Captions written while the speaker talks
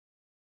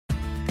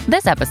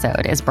This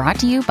episode is brought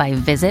to you by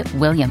Visit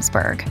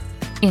Williamsburg.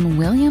 In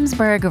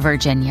Williamsburg,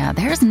 Virginia,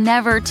 there's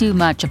never too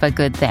much of a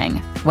good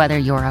thing. Whether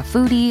you're a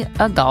foodie,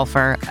 a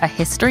golfer, a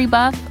history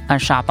buff, a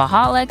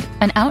shopaholic,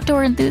 an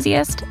outdoor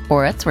enthusiast,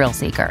 or a thrill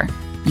seeker,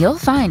 you'll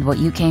find what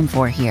you came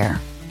for here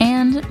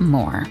and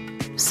more.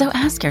 So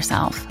ask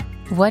yourself,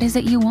 what is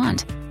it you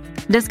want?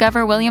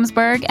 Discover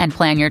Williamsburg and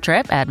plan your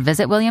trip at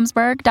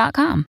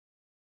visitwilliamsburg.com.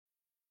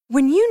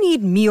 When you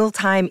need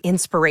mealtime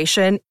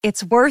inspiration,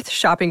 it's worth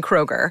shopping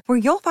Kroger, where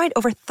you'll find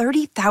over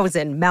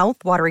 30,000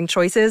 mouth-watering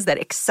choices that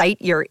excite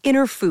your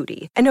inner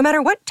foodie. And no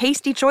matter what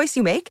tasty choice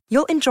you make,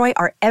 you'll enjoy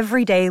our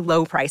everyday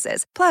low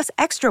prices, plus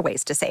extra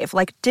ways to save,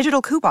 like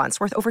digital coupons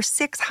worth over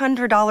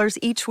 $600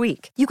 each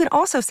week. You can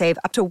also save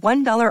up to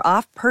 $1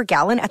 off per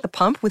gallon at the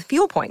pump with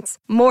fuel points.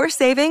 More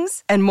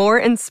savings and more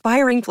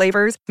inspiring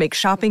flavors make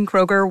shopping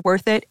Kroger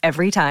worth it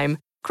every time.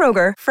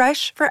 Kroger,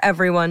 fresh for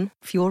everyone.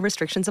 Fuel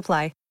restrictions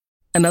apply.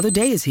 Another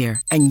day is here,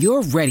 and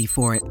you're ready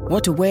for it.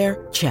 What to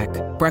wear? Check.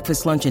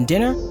 Breakfast, lunch, and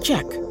dinner?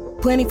 Check.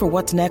 Planning for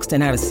what's next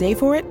and how to save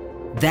for it?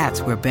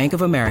 That's where Bank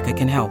of America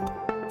can help.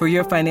 For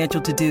your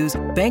financial to-dos,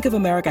 Bank of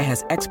America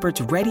has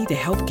experts ready to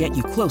help get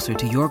you closer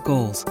to your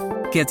goals.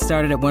 Get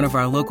started at one of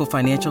our local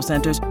financial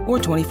centers or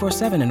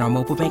 24/7 in our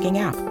mobile banking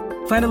app.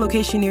 Find a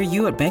location near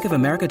you at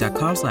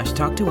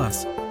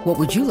bankofamerica.com/talktous. What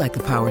would you like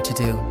the power to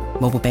do?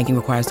 Mobile banking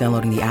requires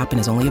downloading the app and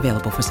is only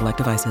available for select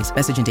devices.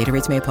 Message and data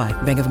rates may apply.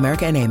 Bank of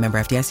America N.A., member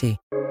FDIC.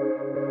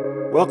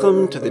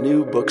 Welcome to the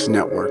New Books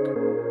Network.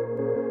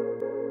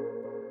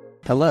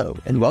 Hello,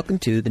 and welcome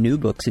to the New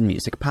Books in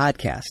Music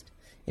podcast.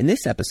 In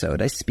this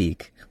episode, I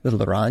speak with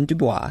Laurent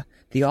Dubois,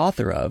 the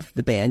author of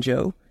The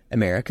Banjo,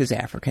 America's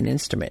African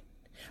Instrument.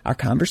 Our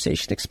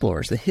conversation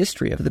explores the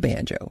history of the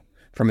banjo,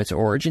 from its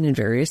origin in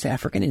various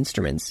African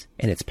instruments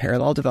and its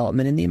parallel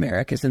development in the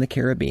Americas and the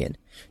Caribbean,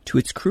 to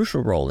its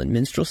crucial role in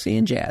minstrelsy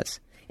and jazz,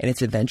 and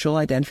its eventual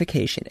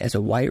identification as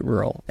a white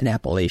rural and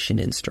Appalachian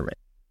instrument.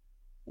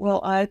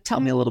 Well, tell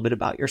me a little bit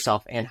about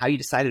yourself and how you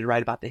decided to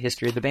write about the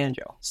history of the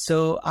banjo.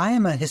 So I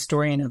am a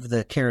historian of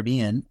the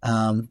Caribbean.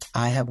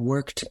 I have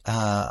worked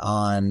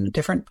on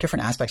different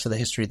aspects of the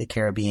history of the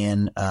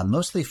Caribbean,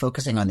 mostly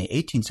focusing on the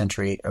 18th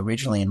century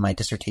originally in my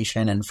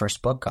dissertation and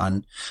first book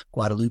on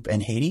Guadeloupe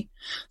and Haiti.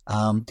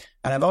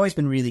 And I've always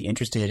been really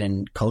interested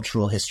in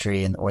cultural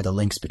history or the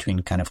links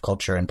between kind of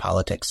culture and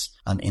politics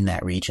in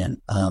that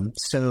region.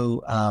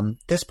 So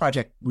this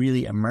project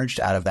really emerged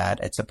out of that.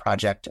 It's a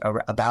project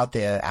about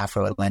the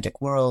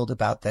Afro-Atlantic world,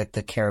 about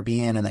the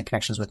Caribbean and the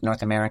connections with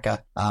North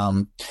America.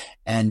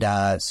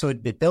 So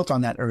it built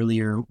on that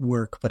earlier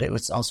work, but it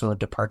was also a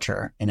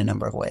departure in a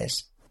number of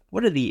ways.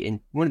 One of the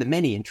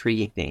many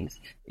intriguing things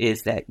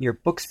is that your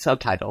book's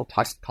subtitle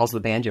calls the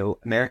banjo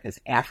America's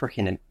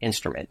African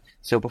instrument.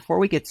 So before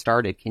we get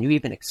started, can you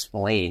even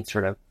explain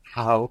sort of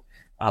how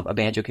a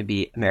banjo can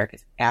be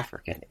America's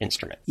African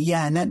instrument?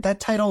 Yeah, and that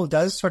title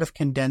does sort of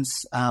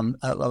condense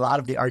a lot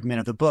of the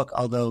argument of the book,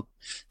 although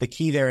the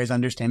key there is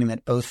understanding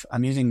that both,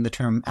 I'm using the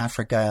term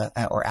Africa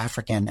or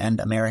African and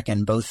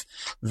American, both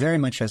very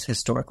much as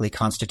historically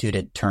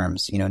constituted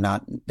terms,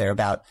 they're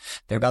about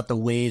the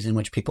ways in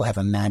which people have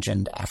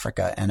imagined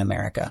Africa and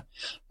America.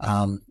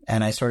 And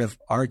I sort of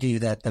argue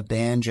that the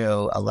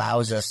banjo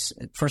allows us,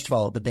 first of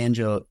all, the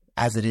banjo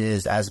as it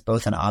is, as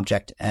both an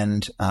object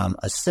and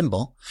a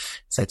symbol.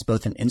 So it's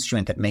both an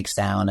instrument that makes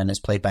sound and is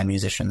played by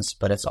musicians,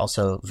 but it's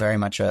also very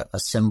much a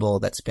symbol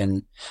that's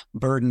been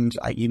burdened,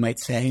 you might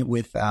say,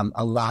 with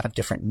a lot of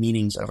different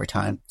meanings over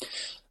time.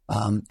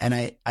 And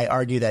I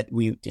argue that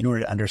in order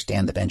to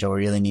understand the banjo, we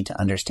really need to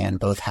understand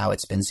both how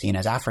it's been seen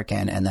as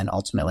African and then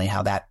ultimately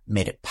how that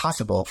made it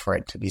possible for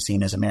it to be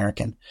seen as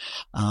American.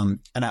 And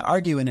I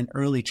argue in an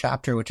early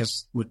chapter,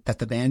 that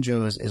the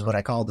banjo is what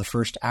I call the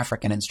first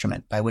African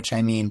instrument, by which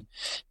I mean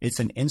it's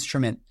an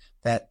instrument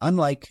that,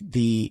 unlike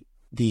the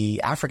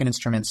African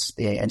instruments,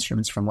 the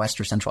instruments from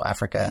West or Central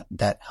Africa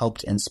that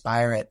helped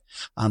inspire it,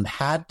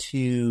 had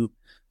to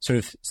sort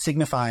of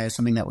signify as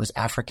something that was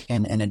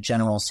African in a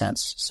general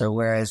sense. So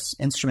whereas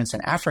instruments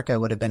in Africa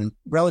would have been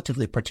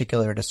relatively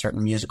particular to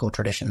certain musical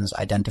traditions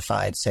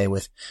identified, say,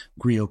 with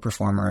griot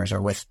performers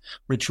or with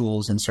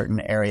rituals in certain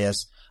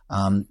areas,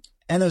 and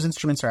those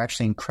instruments are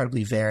actually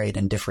incredibly varied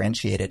and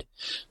differentiated.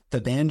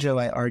 The banjo,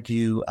 I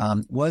argue,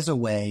 was a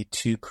way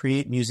to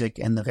create music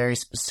in the very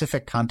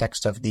specific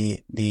context of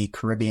the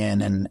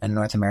Caribbean and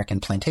North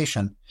American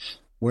plantation,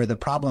 where the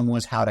problem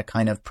was how to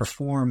kind of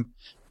perform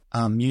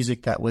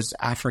music that was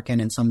African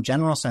in some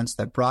general sense,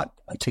 that brought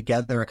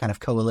together a kind of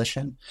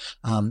coalition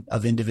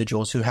of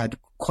individuals who had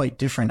quite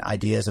different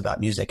ideas about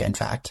music, in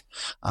fact,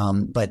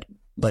 but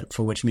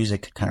for which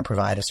music could kind of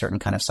provide a certain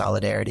kind of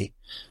solidarity.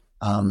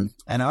 And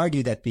I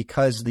argue that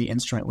because the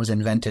instrument was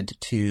invented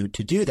to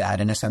do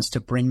that, in a sense, to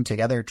bring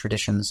together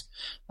traditions,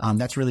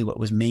 that's really what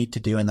was made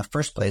to do in the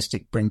first place, to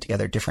bring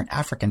together different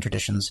African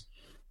traditions.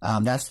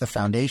 That's the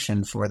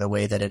foundation for the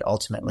way that it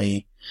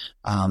ultimately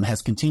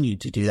has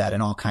continued to do that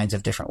in all kinds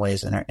of different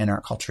ways in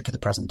our culture to the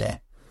present day.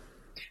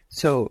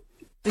 So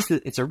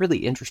it's a really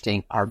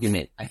interesting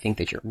argument, I think,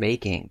 that you're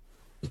making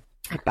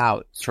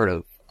about sort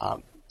of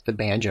the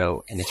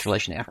banjo and its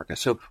relation to Africa.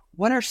 So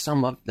what are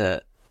some of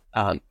the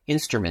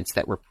instruments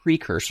that were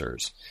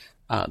precursors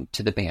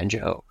to the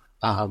banjo,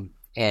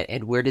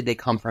 and where did they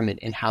come from,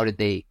 and how did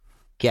they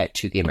get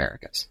to the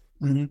Americas?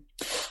 Mm-hmm.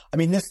 I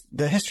mean,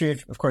 the history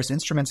of course,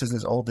 instruments is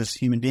as old as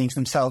human beings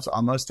themselves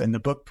almost. And the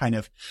book kind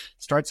of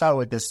starts out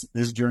with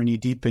this journey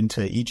deep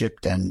into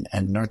Egypt and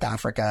North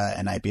Africa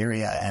and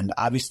Iberia. And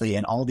obviously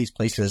in all these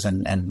places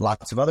and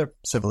lots of other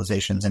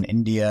civilizations in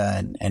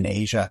India and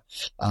Asia,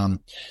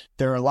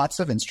 there are lots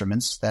of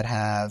instruments that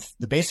have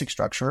the basic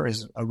structure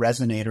is a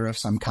resonator of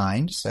some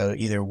kind. So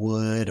either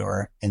wood,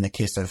 or in the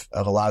case of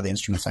a lot of the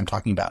instruments I'm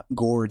talking about,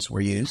 gourds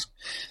were used.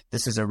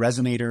 This is a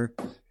resonator.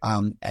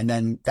 And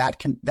then that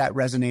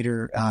resonator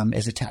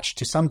is attached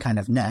to some kind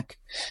of neck,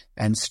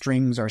 and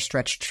strings are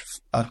stretched,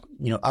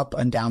 up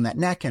and down that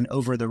neck and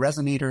over the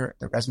resonator.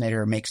 The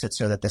resonator makes it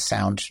so that the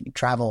sound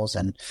travels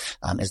and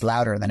is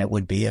louder than it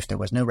would be if there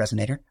was no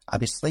resonator,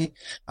 obviously.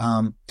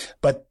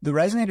 But the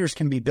resonators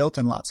can be built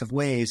in lots of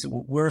ways.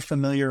 We're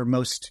familiar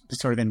most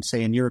sort of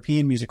in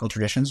European musical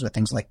traditions with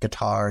things like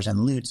guitars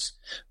and lutes,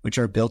 which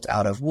are built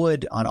out of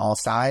wood on all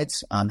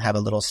sides, have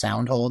a little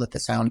sound hole that the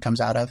sound comes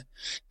out of,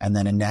 and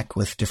then a neck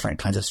with different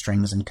kinds of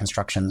strings and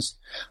constructions.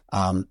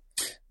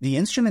 The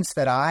instruments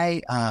that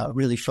I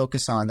really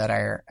focus on that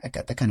are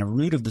at the kind of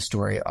root of the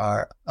story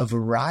are a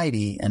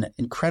variety and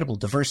incredible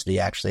diversity,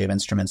 actually, of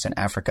instruments in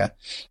Africa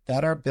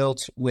that are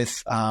built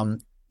with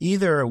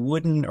either a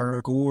wooden or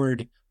a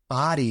gourd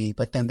body,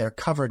 but then they're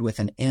covered with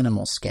an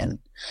animal skin.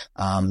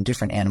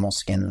 Different animal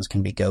skins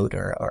can be goat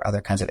or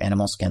other kinds of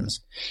animal skins.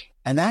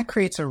 And that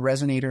creates a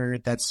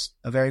resonator that's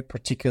a very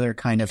particular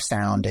kind of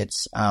sound.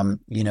 It's,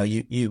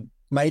 you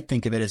might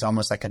think of it as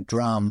almost like a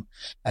drum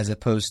as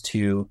opposed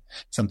to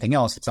something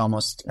else. It's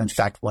almost, in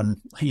fact,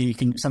 you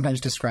can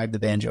sometimes describe the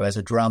banjo as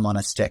a drum on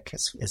a stick.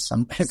 It's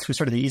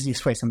sort of the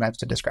easiest way sometimes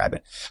to describe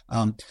it.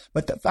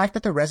 But the fact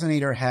that the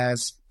resonator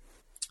has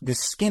this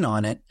skin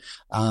on it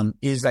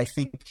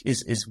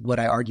is what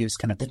I argue is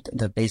kind of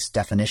the base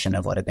definition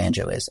of what a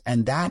banjo is.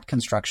 And that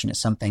construction is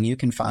something you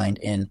can find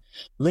in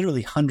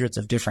literally hundreds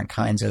of different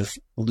kinds of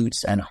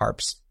lutes and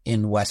harps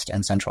in West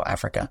and Central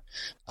Africa.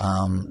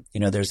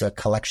 There's a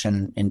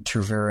collection in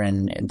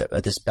Tervuren, in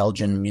this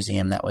Belgian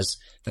museum that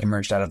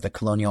emerged out of the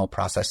colonial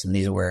process. And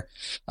these were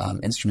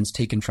instruments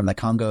taken from the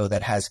Congo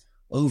that has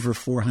over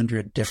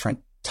 400 different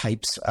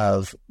types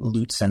of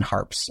lutes and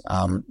harps,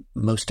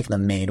 most of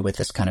them made with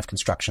this kind of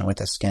construction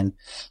with a skin.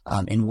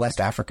 In West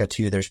Africa,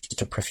 too, there's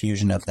just a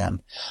profusion of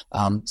them.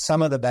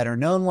 Some of the better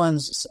known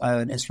ones,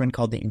 an instrument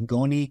called the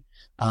ngoni,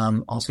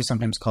 also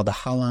sometimes called the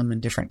halam in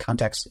different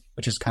contexts,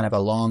 which is kind of a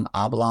long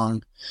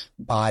oblong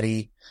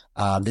body.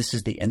 This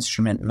is the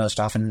instrument most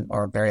often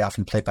or very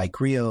often played by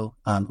griots,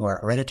 who are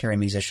hereditary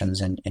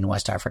musicians in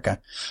West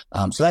Africa.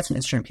 So that's an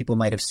instrument people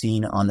might have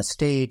seen on the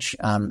stage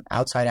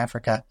outside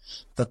Africa.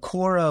 The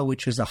kora,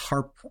 which is a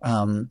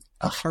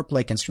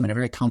harp-like instrument, a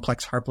very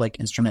complex harp-like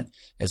instrument,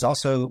 is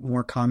also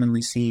more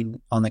commonly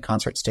seen on the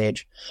concert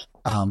stage.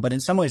 But in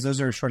some ways, those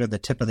are sort of the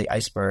tip of the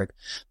iceberg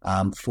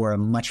for a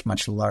much,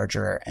 much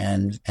larger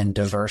and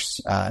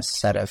diverse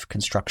set of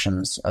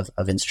constructions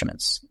of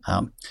instruments.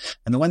 And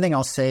the one thing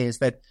I'll say is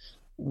that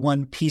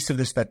one piece of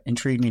this that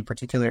intrigued me in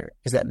particular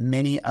is that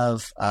many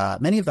of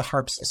the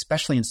harps,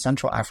 especially in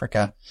Central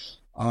Africa,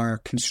 are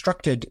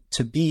constructed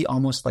to be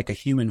almost like a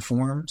human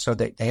form. So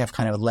they have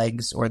kind of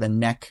legs, or the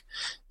neck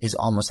is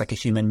almost like a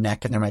human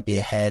neck, and there might be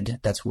a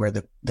head. That's where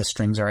the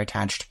strings are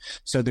attached.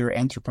 So they're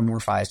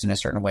anthropomorphized in a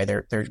certain way.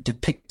 They're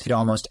depicted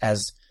almost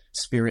as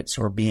spirits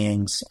or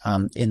beings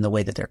in the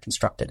way that they're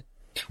constructed.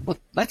 Well,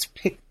 let's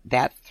pick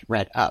that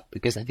thread up,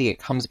 because I think it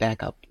comes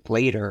back up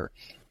later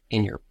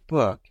in your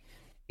book.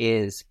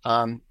 Is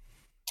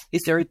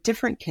there a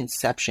different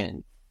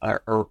conception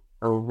or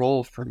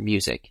role for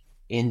music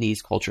in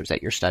these cultures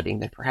that you're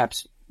studying that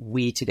perhaps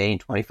we today in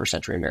 21st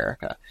century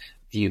America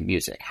view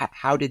music?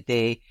 How did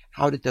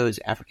those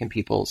African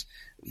peoples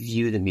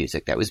view the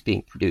music that was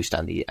being produced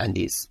on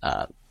these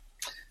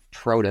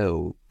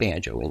proto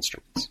banjo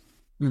instruments?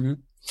 Mm-hmm.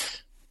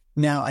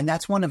 Now, and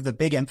that's one of the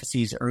big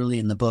emphases early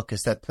in the book,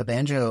 is that the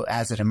banjo,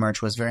 as it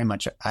emerged, was very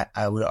much,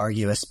 I would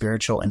argue, a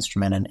spiritual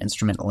instrument, an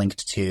instrument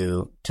linked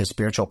to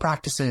spiritual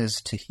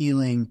practices, to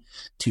healing,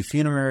 to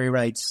funerary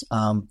rites,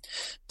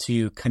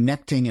 to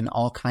connecting in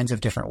all kinds of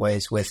different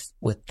ways with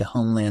the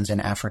homelands in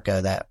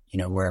Africa that,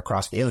 were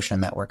across the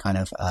ocean, that were kind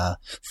of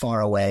far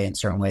away in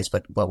certain ways,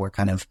 but were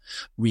kind of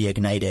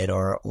reignited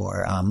or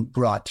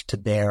brought to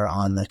bear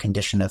on the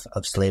condition of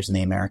slaves in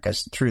the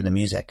Americas through the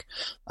music.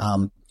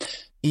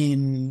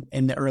 In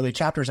the early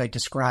chapters I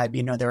describe,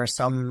 there are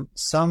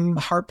some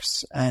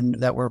harps and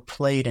that were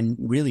played in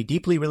really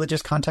deeply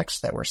religious contexts,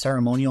 that were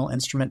ceremonial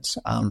instruments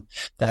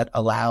that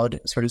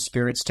allowed sort of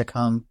spirits to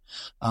come.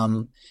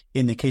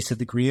 In the case of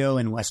the griot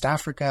in West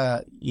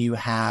Africa, you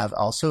have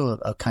also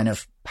a kind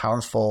of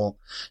powerful,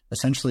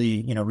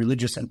 essentially,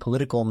 religious and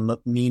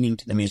political meaning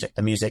to the music.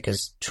 The music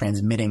is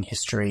transmitting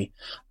history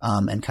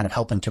and kind of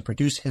helping to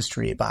produce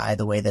history by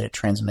the way that it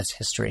transmits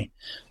history.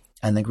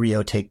 the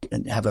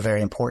griot have a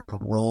very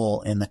important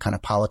role in the kind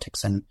of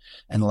politics and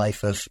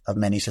life of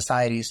many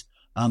societies.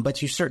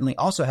 But you certainly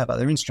also have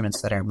other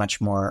instruments that are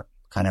much more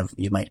kind of,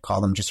 you might call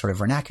them just sort of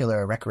vernacular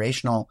or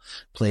recreational,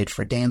 played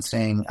for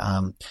dancing,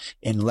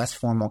 in less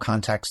formal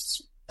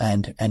contexts.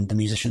 And the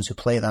musicians who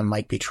play them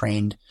might be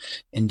trained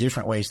in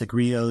different ways. The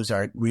griots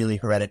are really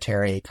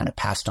hereditary, kind of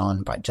passed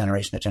on by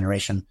generation to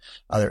generation.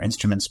 Other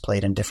instruments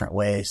played in different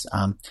ways.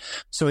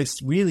 So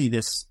it's really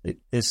this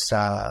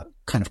kind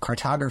of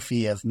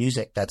cartography of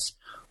music that's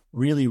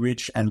really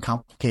rich and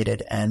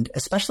complicated, and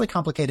especially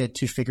complicated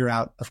to figure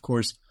out, of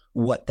course,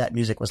 what that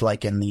music was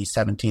like in the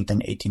 17th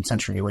and 18th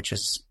century, which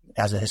is,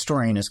 as a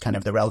historian, is kind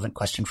of the relevant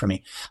question for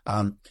me.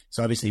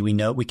 So obviously we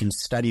know we can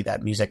study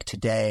that music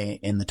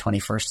today in the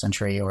 21st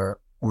century, or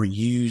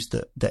use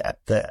the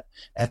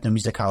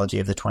ethnomusicology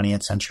of the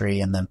 20th century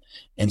and the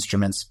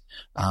instruments.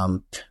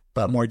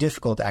 But more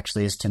difficult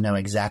actually is to know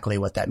exactly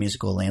what that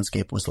musical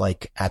landscape was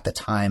like at the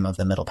time of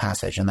the Middle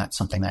Passage. And that's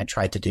something that I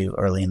tried to do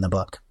early in the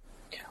book.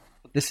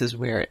 This is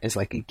where, as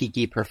like a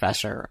geeky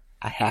professor,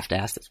 I have to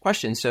ask this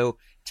question. So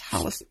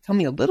tell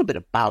me a little bit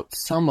about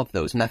some of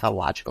those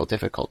methodological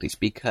difficulties,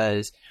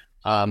 because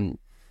I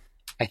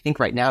think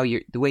right now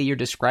the way you're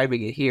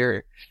describing it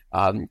here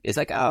is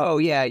like, oh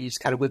yeah, you just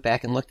kind of went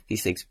back and looked at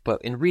these things.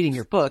 But in reading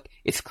your book,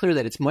 it's clear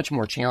that it's much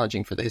more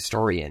challenging for the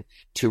historian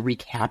to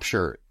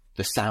recapture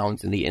the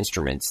sounds and the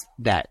instruments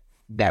that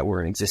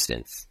were in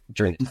existence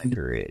during the time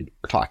period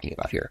we're talking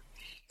about here.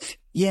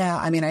 Yeah,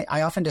 I mean,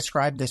 I often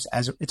describe this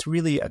as, it's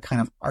really a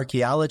kind of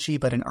archaeology,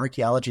 but an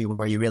archaeology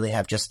where you really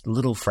have just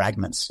little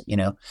fragments,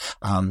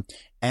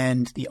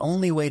 and the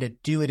only way to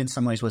do it in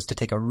some ways was to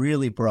take a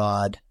really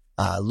broad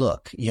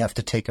look. You have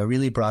to take a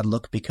really broad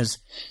look because,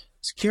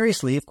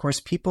 curiously, of course,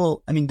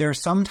 there are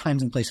some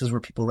times and places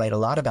where people write a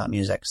lot about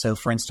music. So,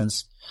 for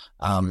instance,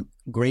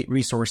 great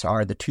resource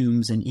are the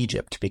tombs in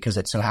Egypt, because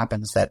it so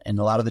happens that in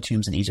a lot of the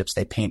tombs in Egypt,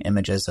 they paint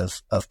images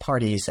of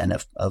parties and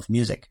of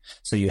music.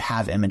 So you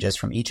have images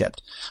from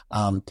Egypt.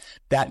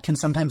 That can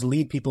sometimes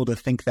lead people to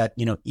think that,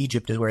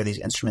 Egypt is where these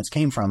instruments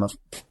came from.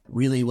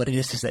 Really what it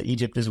is that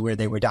Egypt is where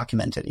they were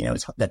documented.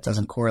 That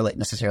doesn't correlate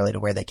necessarily to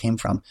where they came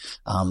from.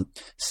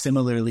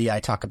 Similarly, I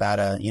talk about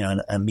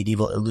a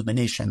medieval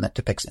illumination that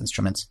depicts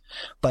instruments.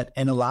 But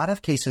in a lot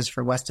of cases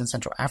for West and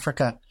Central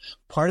Africa,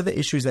 part of the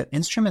issue is that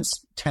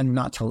instruments tend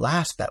not to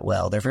last that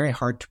well. They're very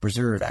hard to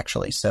preserve,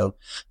 actually. So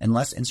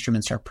unless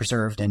instruments are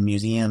preserved in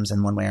museums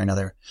in one way or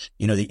another,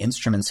 the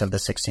instruments of the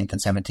 16th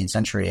and 17th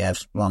century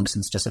have long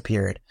since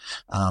disappeared.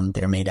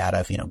 They're made out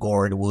of,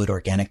 gourd, wood,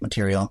 organic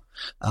material.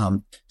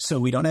 So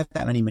we don't have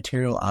that many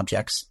material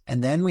objects.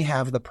 And then we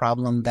have the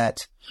problem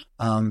that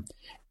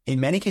in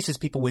many cases,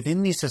 people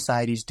within these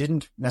societies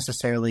didn't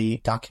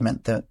necessarily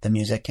document the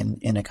music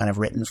in a kind of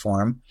written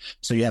form.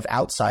 So you have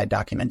outside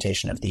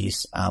documentation of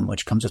these,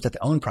 which comes with its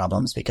own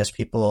problems, because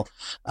people,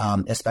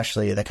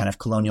 especially the kind of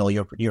colonial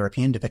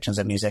European depictions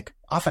of music,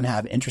 often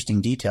have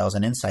interesting details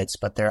and insights,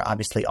 but they're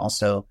obviously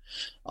also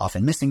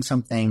often missing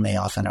something. They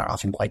are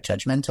often quite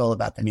judgmental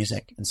about the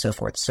music and so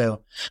forth.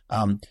 So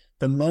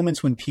the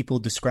moments when people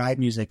describe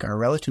music are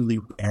relatively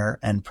rare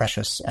and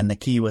precious, and the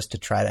key was to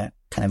try to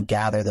kind of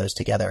gather those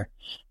together.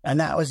 And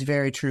that was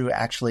very true,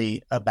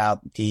 actually,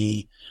 about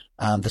the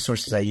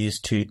sources I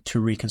used to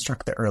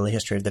reconstruct the early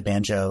history of the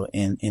banjo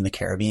in the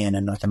Caribbean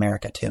and North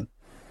America, too.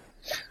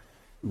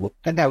 Well,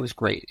 and that was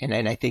great. And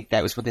I think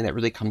that was one thing that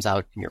really comes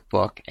out in your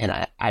book.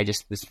 And I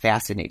just was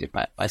fascinated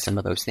by some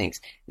of those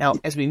things. Now,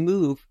 as we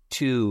move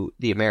to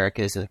the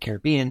Americas and the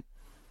Caribbean,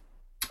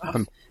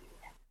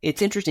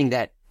 it's interesting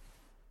that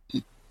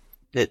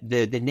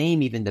the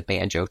name, even the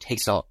banjo,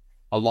 takes a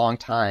long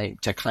time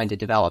to kind of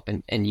develop,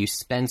 and you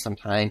spend some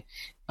time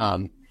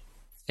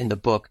in the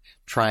book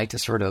trying to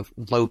sort of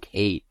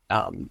locate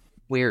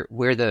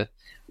where the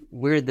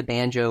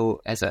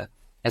banjo as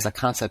a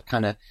concept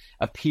kind of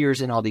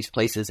appears in all these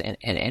places,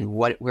 and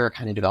where it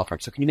kind of developed from.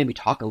 So can you maybe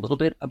talk a little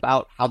bit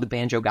about how the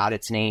banjo got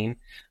its name,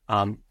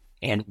 and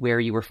where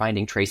you were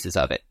finding traces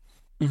of it?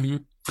 Mm-hmm.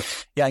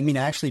 Yeah, I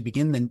actually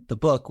begin the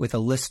book with a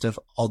list of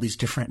all these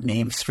different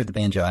names for the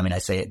banjo. I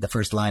say the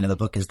first line of the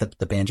book is that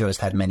the banjo has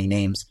had many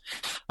names.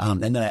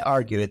 And then I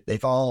argue it. They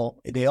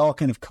all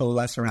kind of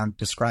coalesce around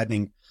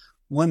describing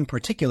one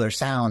particular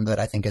sound that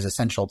I think is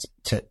essential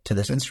to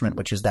this instrument,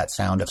 which is that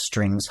sound of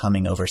strings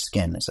humming over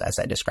skin, as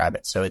I describe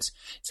it. So it's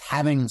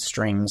having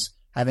strings,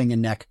 having a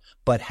neck,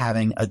 but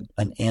having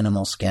an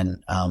animal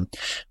skin,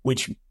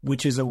 which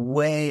is a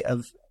way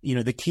of,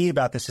 the key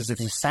about this is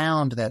it's a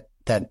sound that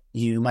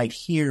you might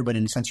hear, but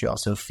in a sense you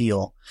also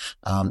feel.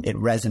 It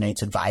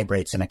resonates, it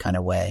vibrates in a kind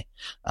of way,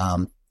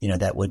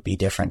 that would be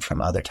different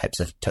from other types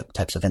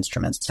of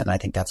instruments. And I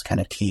think that's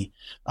kind of key.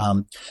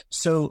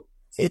 So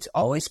it's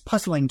always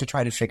puzzling to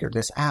try to figure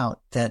this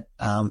out, that,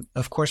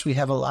 of course, we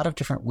have a lot of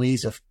different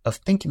ways of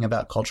thinking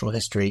about cultural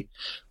history.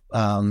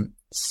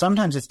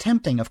 sometimes it's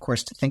tempting, of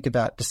course, to think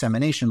about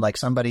dissemination, like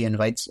somebody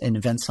invents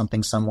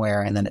something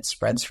somewhere and then it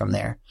spreads from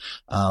there.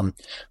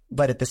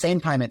 But at the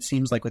same time, it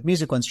seems like with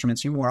musical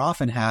instruments, you more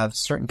often have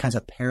certain kinds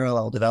of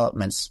parallel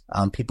developments,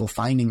 people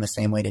finding the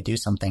same way to do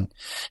something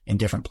in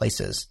different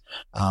places.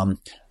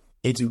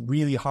 It's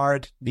really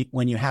hard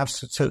when you have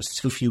so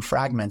few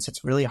fragments.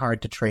 It's really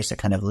hard to trace a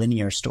kind of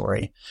linear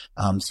story.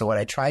 So what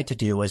I tried to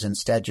do was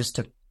instead just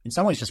to, in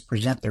some ways, just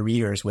present the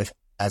readers with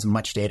as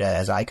much data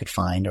as I could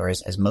find, or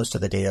as most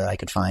of the data I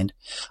could find,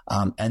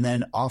 and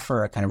then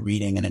offer a kind of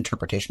reading and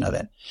interpretation of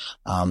it.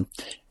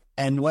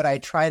 And what I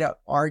try to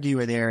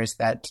argue there is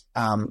that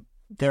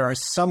there are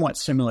somewhat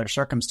similar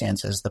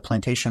circumstances. The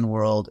plantation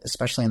world,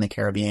 especially in the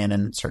Caribbean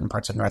and certain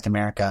parts of North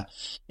America,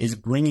 is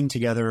bringing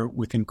together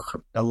with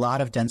a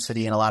lot of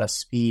density and a lot of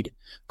speed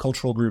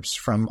cultural groups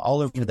from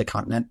all over the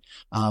continent.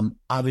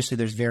 Obviously,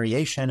 there's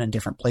variation in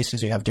different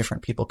places. You have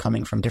different people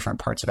coming from different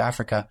parts of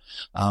Africa.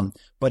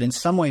 But in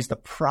some ways, the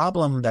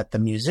problem that the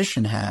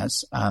musician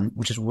has,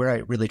 which is where I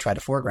really try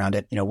to foreground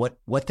it,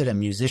 what did a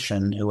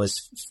musician who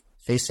was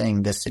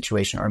facing this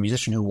situation, or a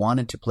musician who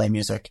wanted to play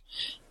music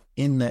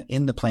in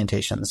the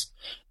plantations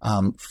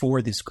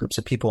for these groups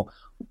of people,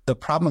 the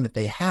problem that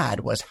they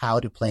had was how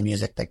to play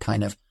music that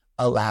kind of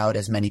allowed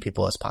as many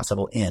people as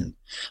possible in.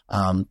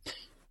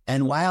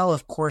 And while,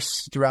 of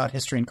course, throughout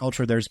history and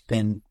culture, there's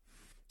been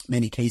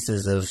many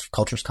cases of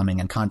cultures coming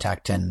in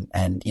contact and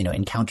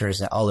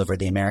encounters all over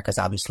the Americas,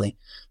 obviously.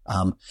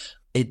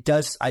 It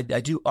does. I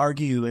do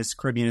argue, as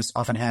Caribbeanists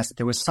often has, that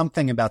there was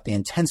something about the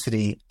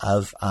intensity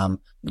of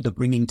the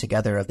bringing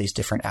together of these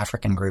different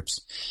African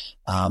groups,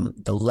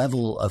 the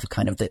level of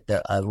kind of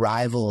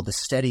the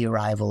steady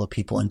arrival of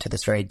people into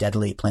this very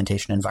deadly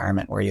plantation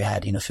environment where you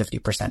had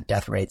 50%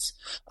 death rates,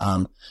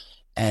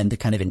 and the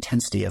kind of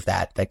intensity of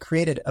that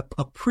created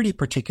a pretty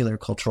particular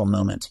cultural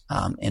moment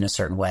in a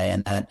certain way.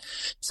 And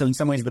so in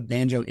some ways, the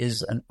banjo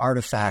is an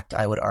artifact,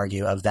 I would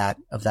argue, of that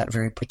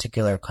very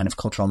particular kind of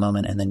cultural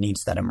moment and the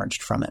needs that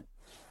emerged from it.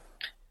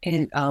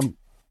 And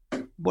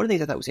one of the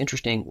things I thought was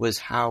interesting was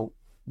how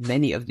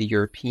many of the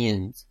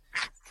Europeans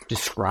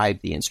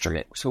described the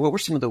instrument. So what were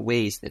some of the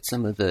ways that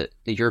some of the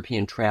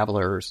European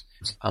travelers,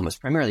 was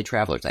primarily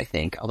travelers, I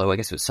think, although I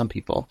guess it was some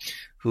people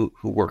who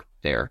worked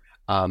there,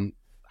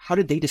 how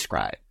did they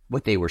describe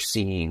what they were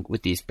seeing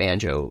with these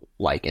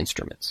banjo-like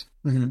instruments?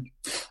 Mm-hmm.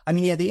 I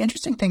mean, yeah, the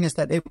interesting thing is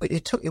that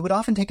it would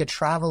often take a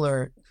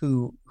traveler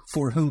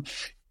for whom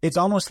it's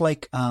almost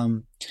like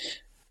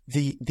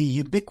the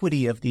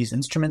ubiquity of these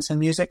instruments and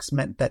musics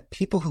meant that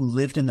people who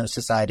lived in those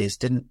societies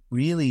didn't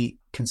really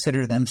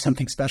consider them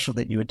something special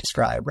that you would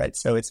describe, right?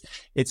 So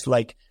it's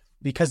like,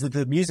 because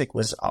the music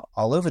was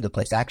all over the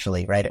place,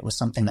 actually, right? It was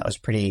something that was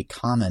pretty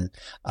common.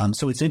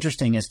 So it's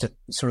interesting as to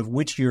sort of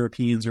which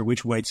Europeans or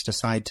which whites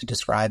decide to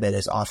describe it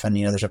as often,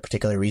 there's a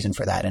particular reason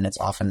for that. And it's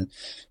often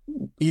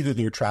either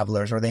they're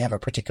travelers or they have a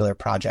particular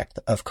project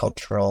of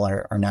cultural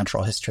or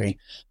natural history.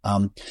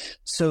 There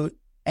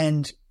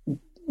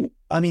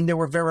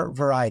were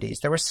varieties.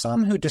 There were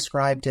some who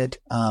described it.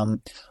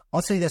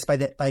 I'll say this, by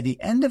the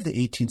end of the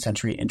 18th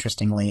century,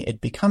 interestingly,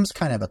 it becomes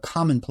kind of a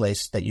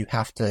commonplace that you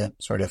have to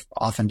sort of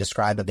often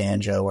describe a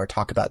banjo or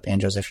talk about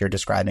banjos if you're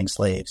describing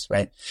slaves,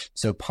 right?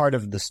 So part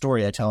of the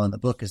story I tell in the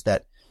book is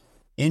that,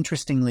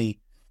 interestingly,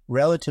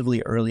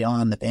 relatively early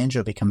on, the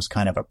banjo becomes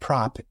kind of a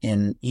prop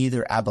in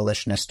either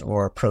abolitionist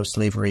or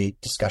pro-slavery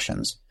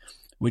discussions,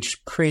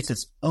 which creates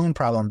its own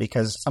problem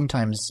because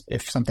sometimes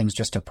if something's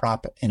just a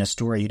prop in a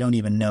story, you don't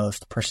even know if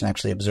the person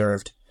actually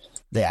observed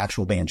the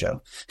actual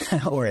banjo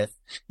or if,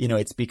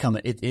 it's become,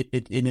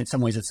 in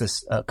some ways, it's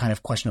this kind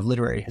of question of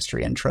literary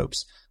history and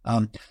tropes.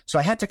 So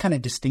I had to kind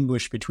of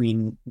distinguish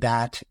between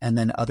that and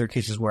then other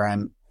cases where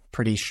I'm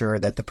pretty sure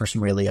that the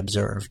person really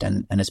observed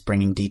and is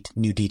bringing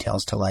new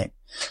details to light.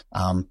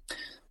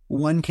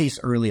 One case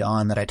early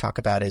on that I talk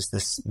about is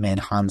this man,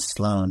 Hans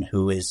Sloane,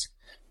 who is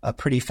a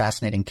pretty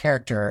fascinating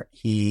character.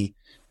 He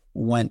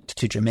went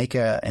to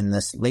Jamaica in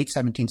this late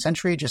 17th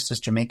century, just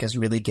as Jamaica is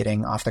really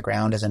getting off the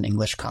ground as an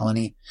English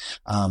colony.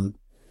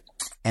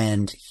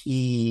 And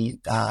he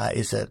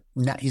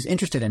he's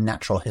interested in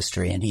natural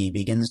history, and he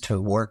begins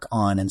to work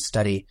on and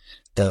study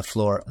the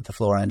flora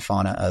and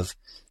fauna of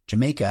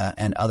Jamaica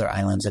and other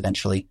islands,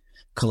 eventually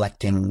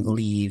collecting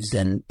leaves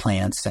and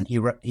plants. And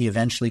he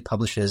eventually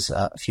publishes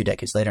a few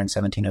decades later in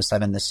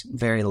 1707 this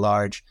very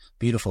large,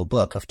 beautiful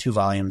book of 2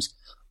 volumes,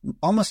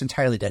 almost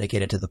entirely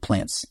dedicated to the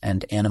plants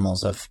and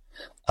animals of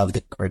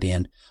the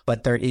Caribbean.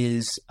 But there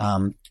is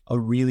a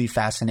really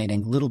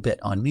fascinating little bit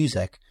on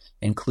music,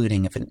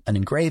 including an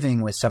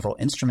engraving with several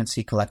instruments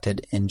he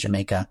collected in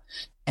Jamaica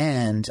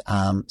and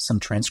some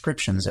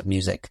transcriptions of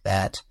music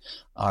that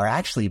are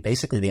actually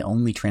basically the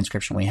only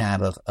transcription we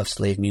have of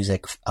slave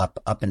music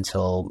up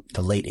until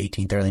the late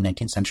 18th, early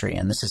 19th century.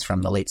 And this is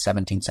from the late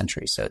 17th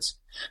century, so it's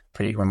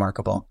pretty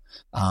remarkable.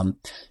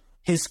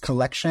 His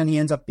collection, he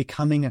ends up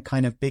becoming a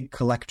kind of big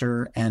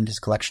collector, and his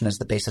collection is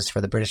the basis for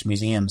the British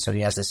Museum. So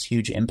he has this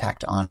huge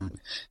impact on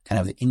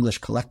kind of English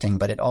collecting,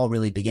 but it all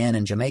really began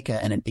in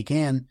Jamaica. And it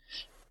began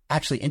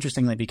actually,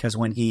 interestingly, because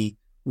when he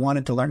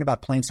wanted to learn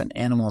about plants and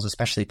animals,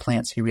 especially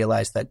plants, he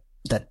realized that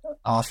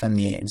often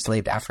the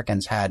enslaved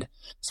Africans had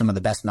some of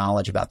the best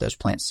knowledge about those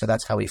plants. So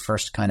that's how he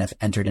first kind of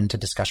entered into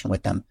discussion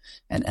with them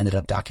and ended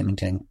up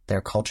documenting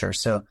their culture.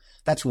 So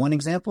that's one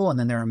example. And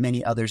then there are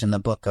many others in the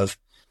book of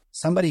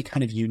somebody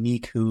kind of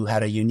unique who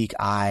had a unique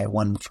eye,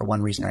 for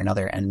one reason or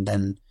another. And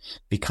then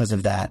because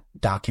of that,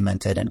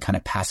 documented and kind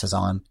of passes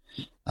on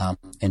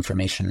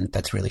information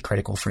that's really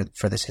critical for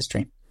this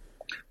history.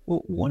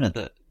 Well, one of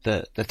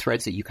the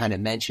threads that you kind of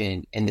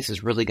mentioned, and this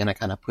is really going to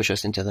kind of push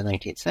us into the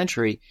 19th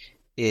century,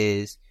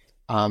 is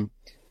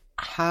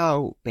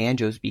how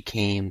banjos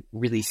became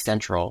really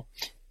central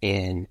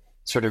in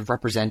sort of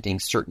representing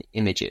certain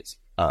images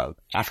of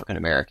African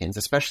Americans,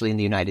 especially in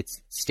the United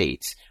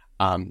States.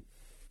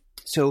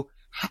 So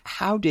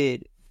how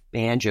did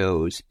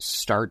banjos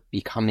start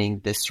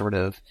becoming this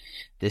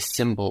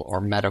symbol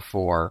or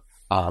metaphor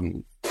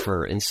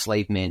for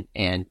enslavement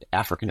and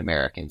African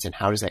Americans, and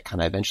how does that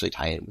kind of eventually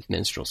tie in with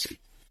minstrelsy?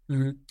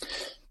 Mm-hmm.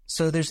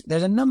 So there's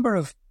a number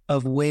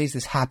of ways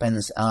this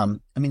happens.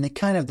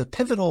 The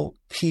pivotal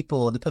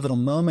people, the pivotal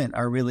moment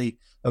are really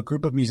a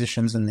group of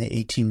musicians in the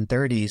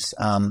 1830s,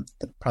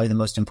 probably the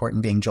most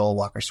important being Joel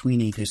Walker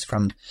Sweeney, who's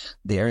from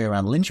the area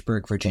around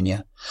Lynchburg,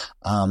 Virginia,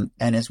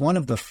 and is one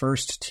of the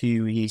first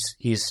to,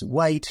 he's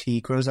white. He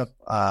grows up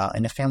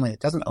in a family that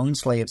doesn't own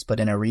slaves, but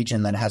in a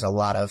region that has a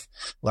lot of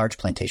large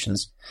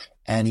plantations.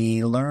 And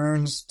he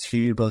learns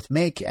to both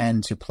make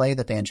and to play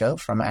the banjo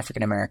from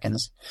African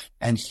Americans.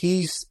 And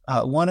he's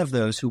one of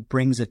those who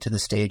brings it to the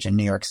stage in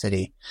New York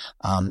City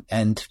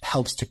and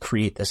helps to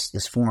create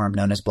this form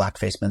known as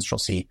blackface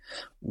minstrelsy,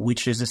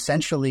 which is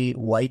essentially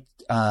white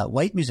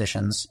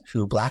musicians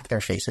who black their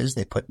faces.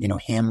 They put,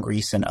 ham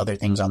grease and other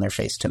things on their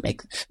face to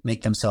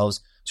make themselves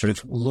sort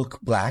of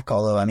look black.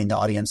 Although, everyone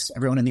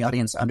in the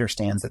audience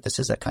understands that this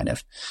is a kind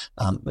of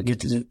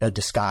a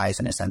disguise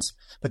in a sense.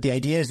 But the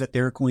idea is that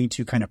they're going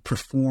to kind of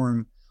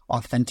perform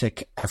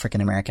authentic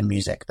African-American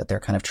music, that they're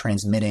kind of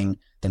transmitting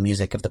the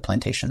music of the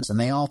plantations. And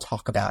they all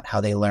talk about how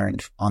they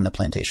learned on the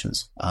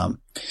plantations.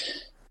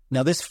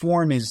 Now, this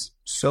form is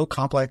so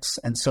complex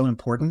and so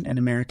important in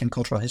American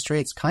cultural history.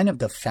 It's kind of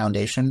the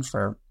foundation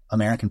for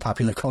American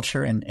popular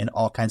culture in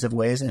all kinds of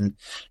ways, and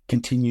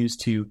continues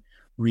to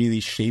really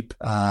shape,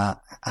 I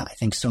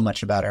think, so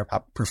much about our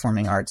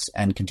performing arts,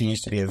 and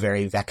continues to be a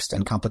very vexed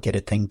and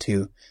complicated thing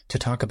to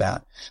talk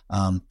about.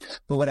 But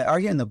what I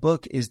argue in the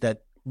book is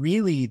that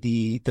really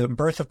the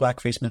birth of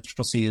blackface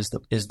minstrelsy is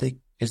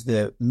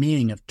the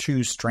meaning of two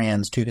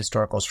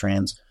historical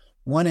strands.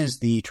 One is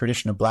the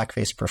tradition of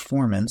blackface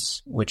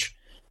performance, which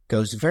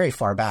goes very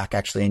far back,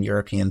 actually, in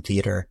European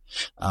theater,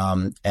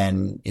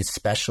 and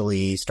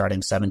especially starting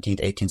 17th,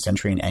 18th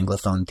century in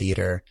Anglophone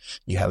theater.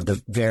 You have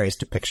the various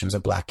depictions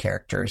of black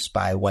characters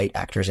by white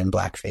actors in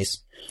blackface.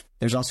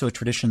 There's also a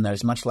tradition that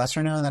is much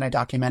lesser known that I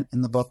document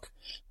in the book,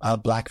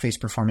 blackface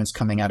performance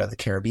coming out of the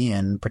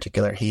Caribbean, in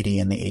particular Haiti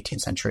in the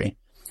 18th century.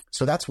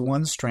 So that's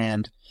one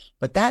strand,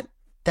 but that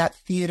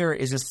theater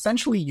is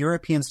essentially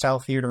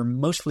European-style theater,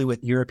 mostly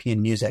with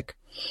European music.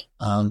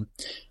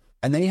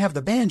 And then you have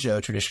the banjo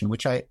tradition,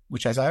 which,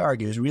 as I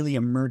argue, is really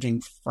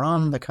emerging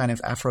from the kind of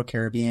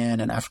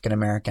Afro-Caribbean and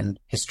African-American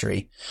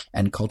history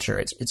and culture.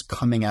 It's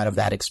coming out of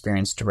that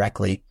experience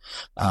directly.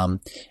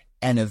 And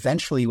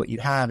eventually what you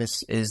have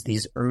is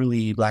these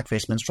early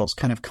blackface minstrels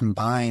kind of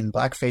combine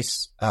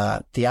blackface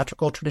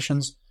theatrical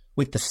traditions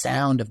with the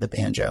sound of the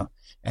banjo.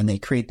 And they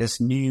create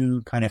this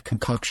new kind of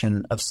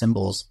concoction of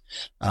symbols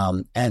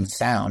and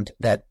sound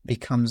that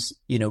becomes,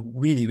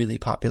 really, really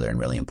popular and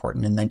really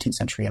important in 19th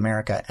century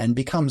America, and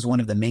becomes one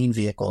of the main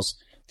vehicles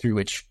through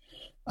which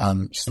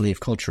slave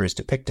culture is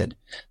depicted,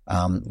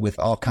 with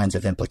all kinds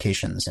of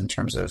implications in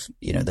terms of,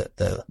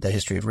 the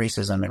history of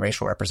racism and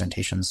racial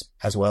representations,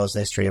 as well as the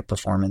history of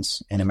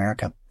performance in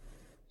America.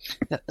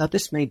 Now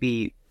this may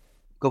be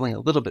going a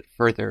little bit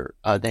further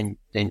than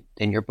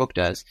your book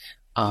does.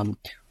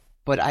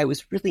 But I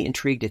was really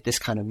intrigued at this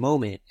kind of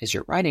moment as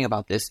you're writing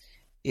about this,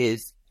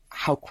 is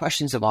how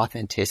questions of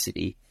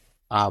authenticity,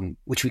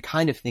 which we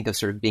kind of think of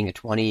sort of being a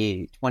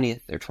 20th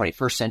or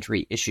 21st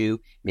century issue,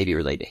 maybe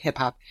related to hip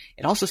hop.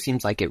 It also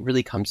seems like it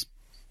really comes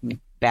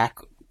back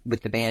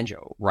with the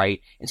banjo, right?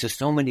 And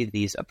so many of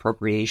these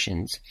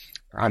appropriations,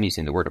 or I'm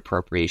using the word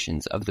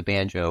appropriations, of the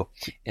banjo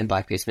and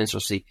blackface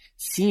minstrelsy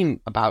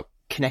seem about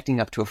connecting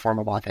up to a form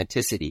of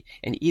authenticity.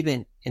 And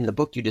even in the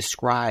book, you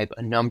describe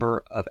a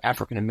number of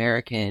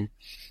African-American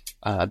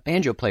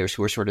banjo players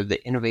who were sort of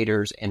the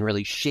innovators and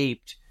really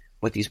shaped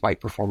what these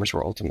white performers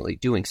were ultimately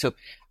doing. So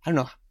I don't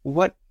know,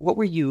 what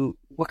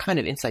kind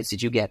of insights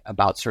did you get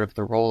about sort of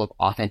the role of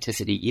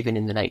authenticity, even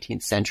in the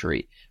 19th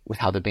century, with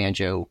how the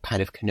banjo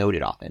kind of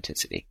connoted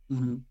authenticity?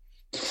 Mm-hmm.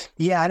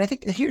 Yeah, and I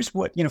think here's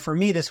what, for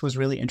me, this was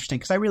really interesting,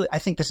 because I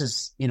think this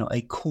is,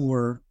 a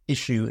core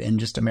issue in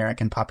just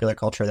American popular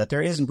culture, that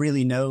there is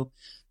really no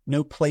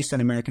place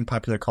in American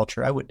popular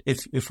culture. I would,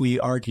 if we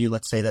argue,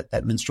 let's say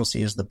that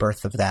minstrelsy is the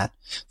birth of that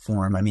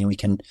form. We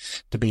can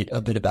debate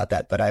a bit about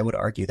that, but I would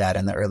argue that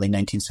in the early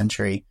 19th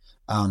century,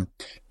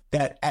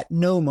 that at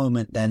no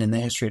moment then in the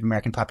history of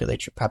American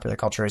popular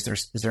culture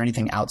is there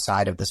anything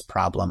outside of this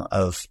problem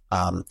of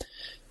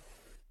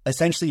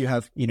essentially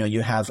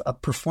you have a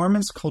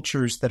performance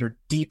cultures that are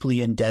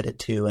deeply indebted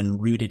to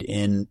and rooted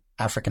in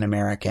African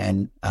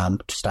American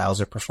styles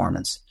of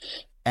performance.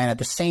 And at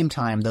the same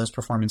time, those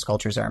performance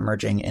cultures are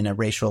emerging in a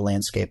racial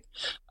landscape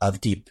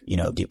of deep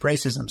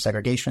racism,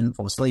 segregation,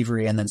 full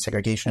slavery, and then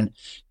segregation,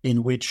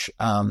 in which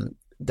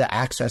the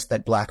access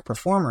that Black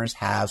performers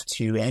have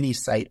to any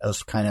site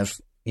of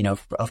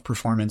of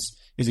performance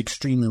is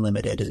extremely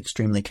limited, is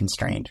extremely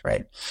constrained,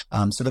 right?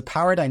 So the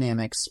power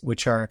dynamics,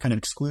 which are kind of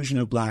exclusion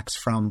of Blacks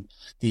from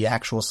the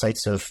actual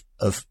sites of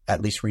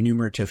at least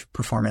remunerative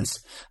performance,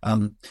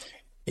 and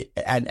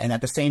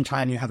at the same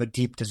time, you have a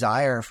deep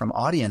desire from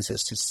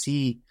audiences to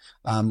see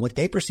what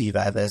they perceive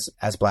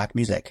as Black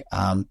music.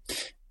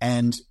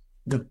 And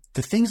the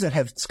things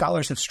that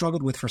scholars have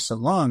struggled with for so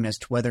long as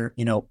to whether,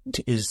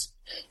 is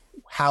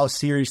how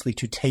seriously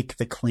to take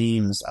the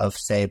claims of,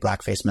 say,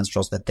 blackface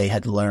minstrels that they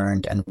had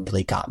learned and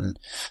really gotten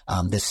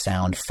this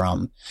sound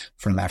from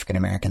African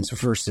Americans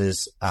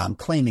versus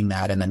claiming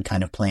that and then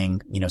kind of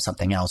playing,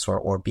 something else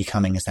or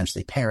becoming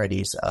essentially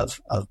parodies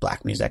of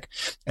Black music.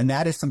 And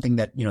that is something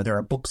that, there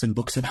are books and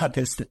books about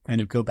this that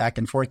kind of go back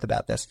and forth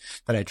about this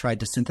that I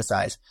tried to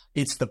synthesize.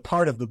 It's the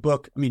part of the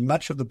book. I mean,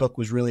 much of the book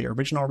was really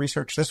original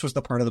research. This was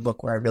the part of the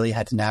book where I really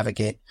had to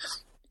navigate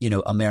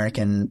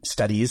American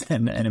studies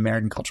and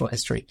American cultural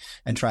history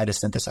and try to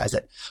synthesize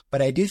it.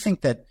 But I do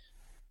think that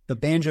the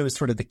banjo is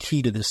sort of the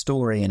key to the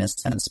story in a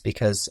sense,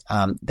 because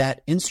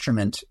that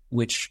instrument,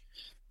 which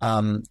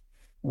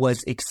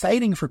was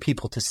exciting for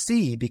people to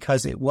see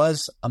because it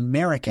was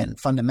American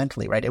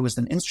fundamentally, right? It was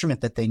an instrument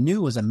that they knew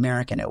was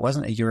American. It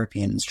wasn't a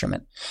European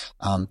instrument.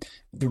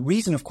 The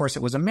reason, of course,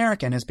 it was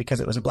American is because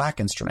it was a Black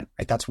instrument,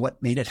 right? That's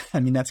what made it. I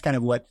mean, that's kind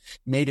of what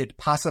made it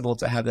possible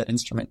to have that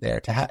instrument there,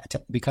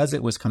 because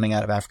it was coming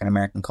out of African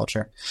American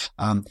culture.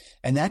 And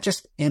that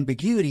just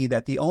ambiguity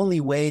that the only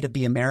way to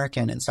be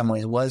American in some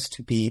ways was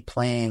to be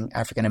playing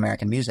African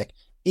American music,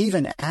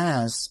 even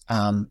as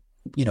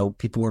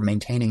people were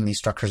maintaining these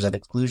structures of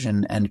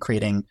exclusion and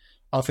creating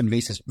often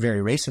very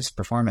racist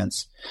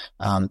performance.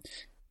 I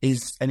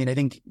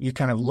think you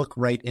kind of look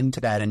right into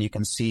that and you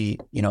can see,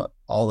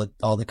 all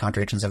the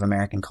contradictions of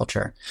American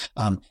culture.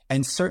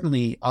 And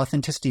certainly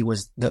authenticity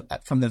was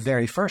from the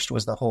very first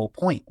was the whole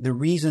point. The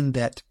reason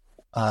that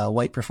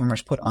white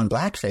performers put on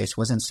blackface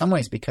was in some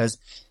ways because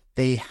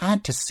they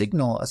had to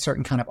signal a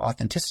certain kind of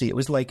authenticity. It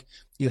was like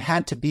you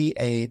had to be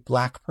a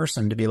Black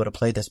person to be able to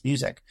play this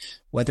music.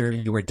 Whether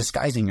you were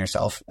disguising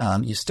yourself,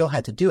 you still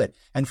had to do it.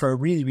 And for a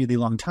really, really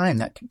long time,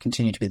 that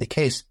continued to be the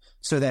case.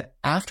 So that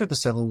after the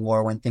Civil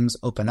War, when things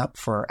open up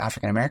for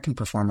African-American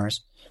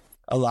performers,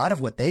 a lot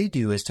of what they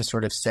do is to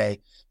sort of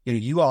say,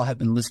 you all have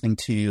been listening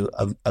to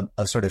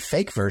a sort of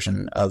fake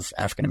version of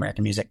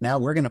African-American music. Now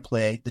we're going to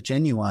play the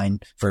genuine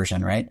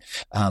version, right?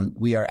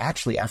 We are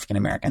actually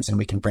African-Americans and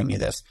we can bring you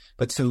this.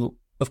 But so,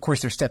 of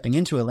course, they're stepping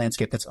into a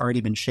landscape that's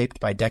already been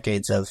shaped by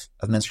decades of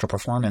minstrel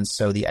performance.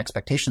 So the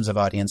expectations of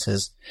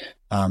audiences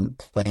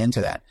play into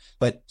that.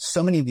 But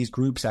so many of these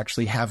groups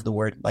actually have the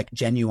word, like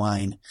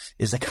genuine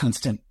is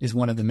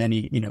one of the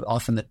many,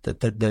 often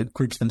the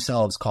groups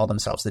themselves call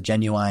themselves the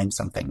genuine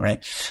something,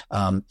 right?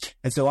 And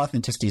so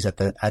authenticity is at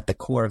the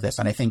core of this.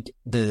 And I think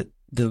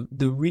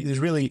there's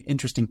really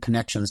interesting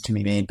connections to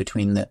be made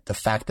between the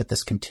fact that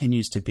this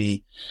continues to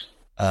be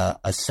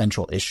a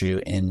central issue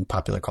in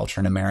popular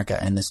culture in America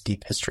and this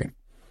deep history.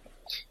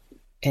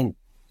 And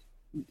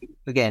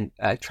again,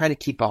 try to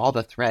keep all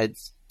the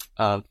threads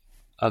of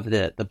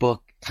the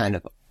book kind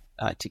of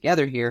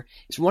together here.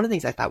 Is one of the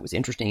things I thought was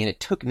interesting, and it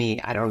took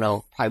me, I don't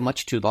know, probably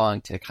much too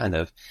long to kind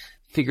of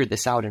figure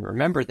this out and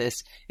remember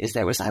this, is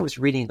that as I was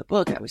reading the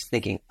book, I was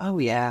thinking, oh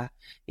yeah,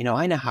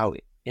 I know how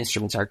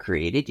instruments are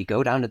created. You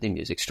go down to the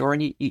music store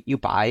and you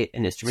buy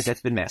an instrument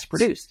that's been mass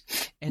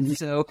produced. And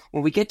so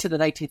when we get to the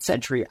 19th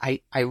century, I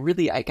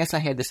guess I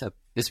had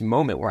this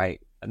moment where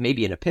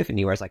maybe an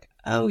epiphany where I was like,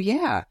 oh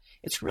yeah,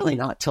 it's really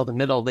not till the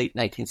late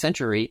 19th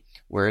century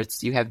where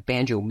you have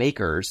banjo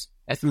makers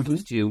as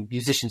opposed to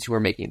musicians who are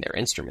making their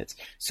instruments.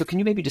 So can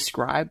you maybe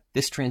describe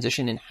this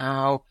transition and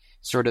how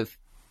sort of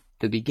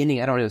the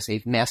beginning, I don't know,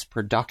 say mass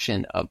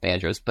production of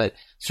banjos, but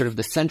sort of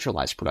the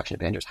centralized production of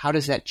banjos. How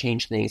does that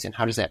change things, and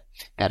how does that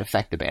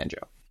affect the banjo?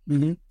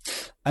 Mm-hmm.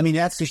 I mean,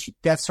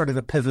 that's sort of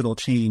a pivotal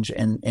change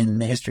in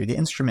the history of the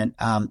instrument,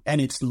 and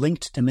it's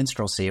linked to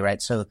minstrelsy,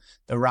 right? So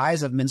the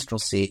rise of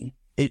minstrelsy,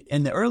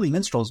 and the early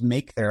minstrels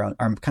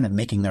are kind of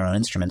making their own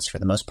instruments for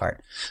the most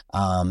part.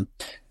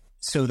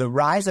 So the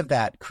rise of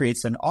that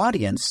creates an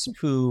audience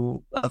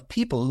of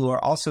people who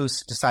are also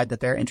decide that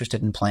they're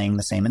interested in playing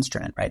the same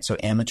instrument, right? So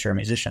amateur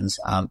musicians,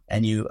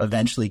 and you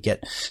eventually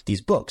get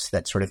these books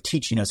that sort of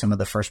teach, some of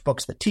the first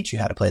books that teach you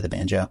how to play the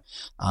banjo.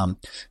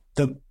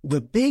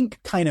 the big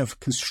kind of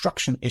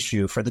construction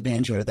issue for the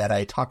banjo that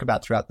I talk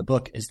about throughout the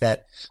book is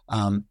that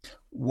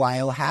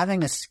while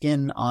having a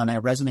skin on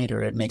a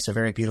resonator, it makes a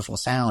very beautiful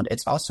sound.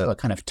 It's also a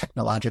kind of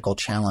technological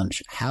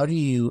challenge. How do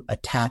you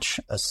attach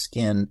a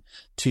skin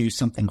to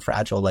something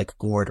fragile like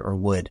gourd or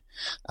wood?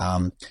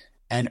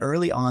 And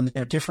early on,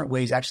 there are different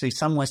ways. Actually,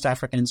 some West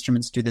African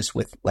instruments do this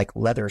with like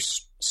leather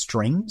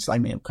strings. I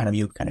mean,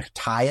 you kind of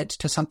tie it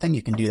to something.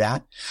 You can do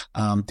that.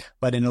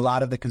 But in a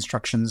lot of the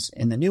constructions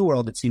in the New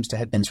World, it seems to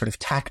have been sort of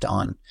tacked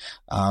on.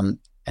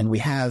 And we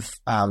have,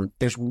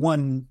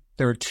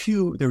 there are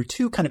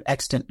two kind of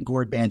extant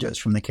gourd banjos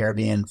from the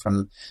Caribbean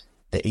from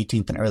the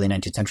 18th and early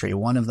 19th century.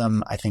 One of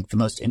them, I think the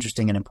most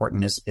interesting and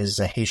important is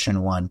a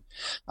Haitian one,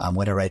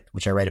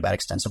 which I write about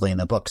extensively in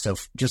the book. So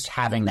just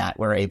having that,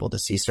 we're able to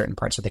see certain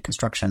parts of the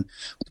construction.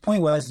 The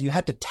point was you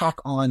had to tack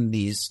on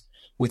these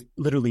with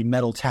literally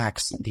metal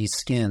tacks, these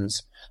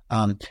skins.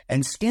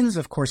 And skins,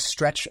 of course,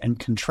 stretch and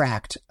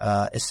contract,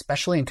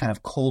 especially in kind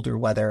of colder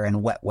weather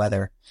and wet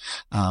weather,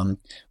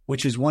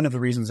 which is one of the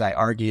reasons I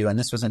argue, and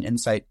this was an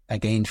insight I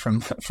gained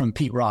from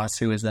Pete Ross,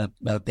 who is a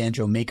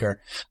banjo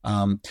maker,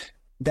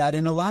 that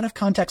in a lot of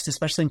contexts,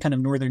 especially in kind of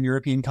Northern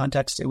European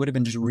context, it would have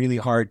been just really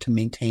hard to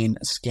maintain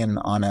a skin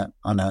on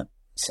a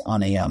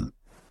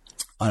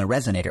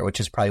resonator, which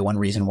is probably one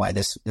reason why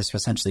this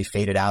essentially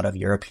faded out of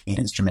European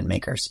instrument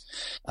makers,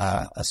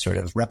 a sort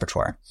of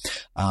repertoire.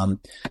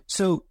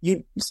 So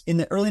in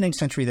the early 19th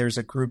century, there's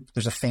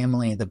a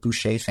family, the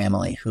Boucher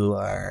family, who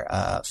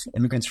are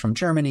immigrants from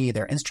Germany.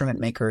 They're instrument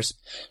makers,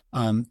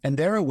 and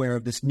they're aware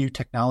of this new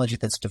technology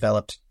that's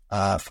developed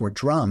for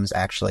drums,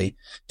 actually,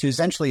 to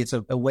essentially, it's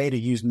a way to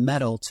use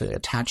metal to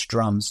attach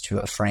drums to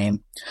a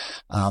frame.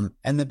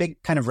 And the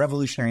big kind of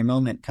revolutionary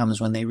moment comes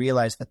when they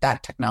realize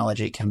that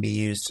technology can be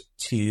used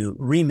to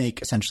remake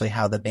essentially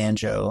how the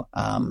banjo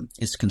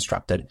is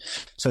constructed,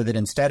 so that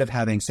instead of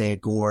having, say, a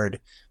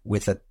gourd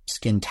with a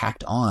skin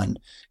tacked on,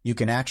 you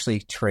can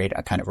actually create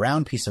a kind of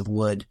round piece of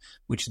wood,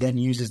 which then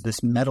uses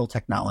this metal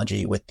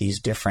technology with these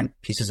different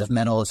pieces of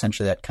metal.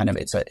 Essentially, that kind of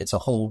it's a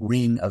whole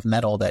ring of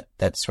metal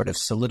that sort of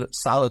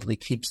solidly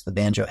keeps the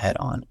banjo head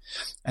on.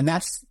 And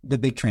that's the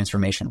big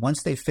transformation.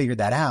 Once they figured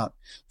that out,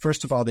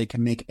 first of all, they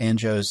can make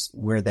banjos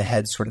where the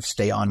heads sort of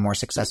stay on more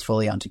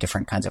successfully onto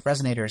different kinds of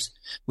resonators,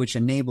 which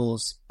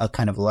enables a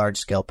kind of large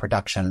scale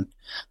production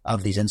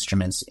of these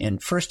instruments in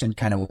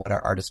kind of what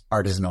are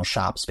artisanal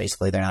shops.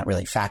 Basically, they're not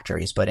really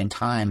factories, but in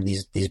time,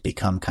 these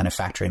become kind of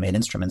factory made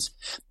instruments.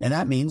 And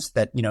that means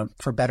that,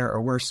 for better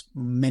or worse,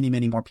 many,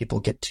 many more people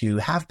get to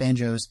have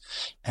banjos.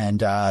 And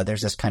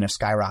there's this kind of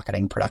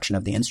skyrocketing production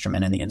of the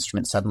instrument, and the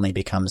instrument suddenly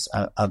becomes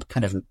a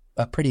kind of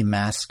a pretty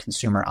mass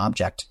consumer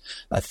object,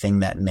 a thing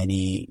that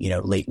many,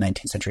 late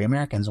 19th century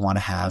Americans want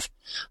to have.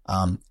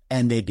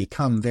 And they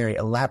become very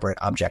elaborate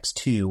objects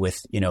too,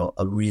 with,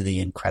 a really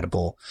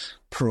incredible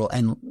pearl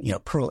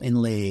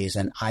inlays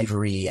and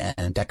ivory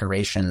and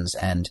decorations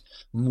and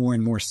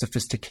more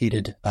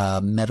sophisticated,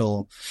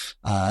 metal,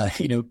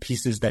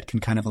 pieces that can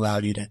kind of allow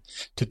you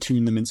to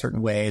tune them in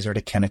certain ways or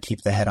to kind of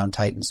keep the head on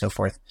tight and so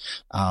forth.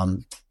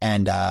 And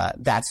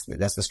that's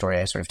the story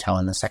I sort of tell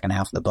in the second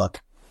half of the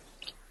book.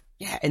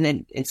 Yeah,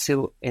 and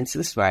so this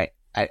is why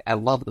I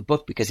love the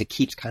book, because it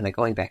keeps kind of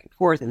going back and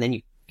forth. And then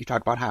you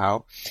talk about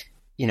how,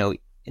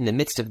 in the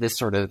midst of this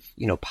sort of,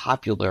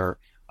 popular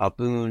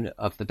boon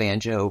of the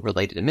banjo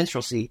related to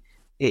minstrelsy,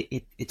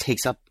 it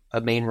takes up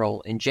a main role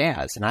in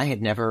jazz. And I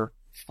had never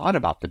thought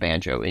about the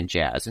banjo in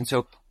jazz. And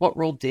so what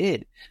role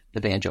did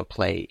the banjo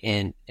play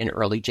in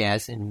early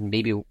jazz, and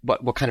maybe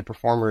what kind of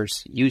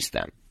performers used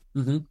them?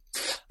 Mm-hmm.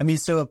 I mean,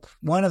 so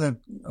one of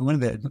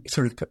the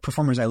sort of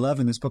performers I love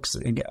in this book,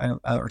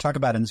 or talk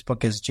about in this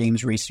book, is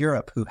James Reese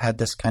Europe, who had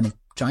this kind of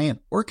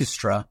giant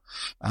orchestra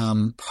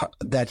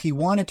that he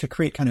wanted to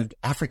create kind of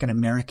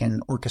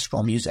African-American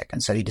orchestral music.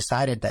 And so he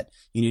decided that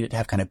you needed to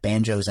have kind of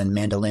banjos and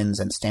mandolins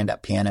and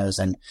stand-up pianos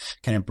and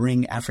kind of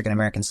bring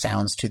African-American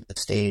sounds to the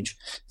stage.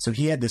 So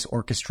he had this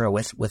orchestra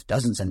with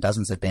dozens and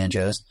dozens of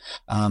banjos.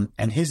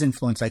 And his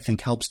influence, I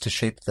think, helps to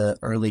shape the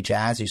early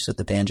jazz use of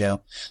the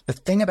banjo. The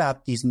thing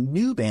about these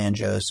new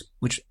banjos,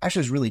 which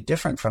actually is really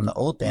different from the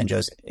old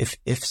banjos,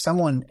 if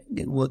someone,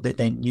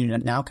 you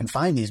now can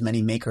find these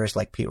many makers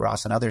like Pete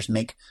Ross and others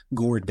make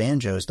gourd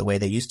banjos the way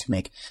they used to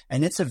make.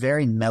 And it's a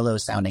very mellow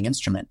sounding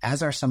instrument,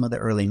 as are some of the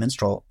early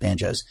minstrel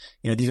banjos.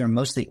 These are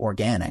mostly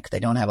organic. They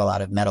don't have a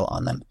lot of metal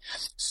on them.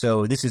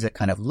 So this is a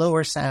kind of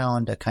lower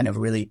sound, a kind of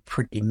really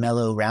pretty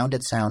mellow,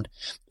 rounded sound.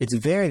 It's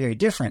very, very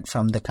different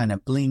from the kind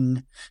of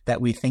bling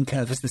that we think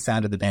of as the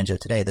sound of the banjo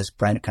today, this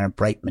bright, kind of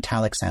bright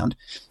metallic sound.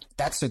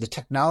 That's where the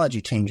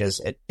technology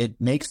changes. It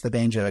makes the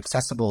banjo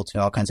accessible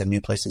to all kinds of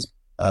new places,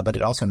 but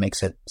it also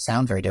makes it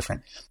sound very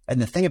different. And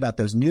the thing about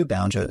those new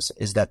banjos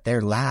is that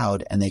they're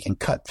loud and they can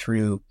cut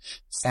through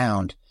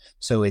sound.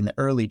 So in the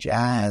early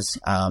jazz,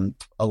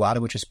 a lot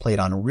of which is played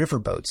on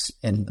riverboats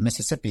in the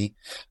Mississippi,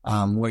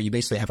 where you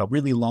basically have a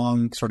really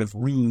long sort of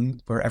room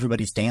where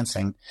everybody's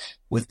dancing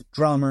with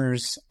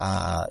drummers,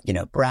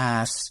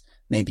 brass,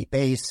 maybe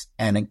bass,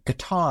 and a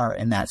guitar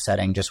in that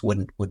setting just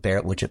would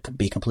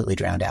be completely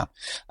drowned out.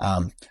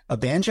 A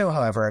banjo,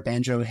 however, a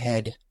banjo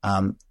head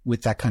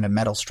with that kind of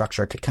metal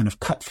structure could kind of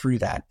cut through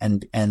that,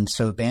 and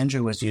so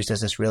banjo was used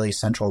as this really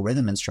central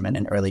rhythm instrument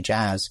in early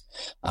jazz,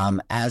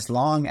 as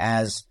long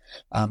as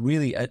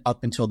really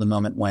up until the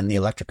moment when the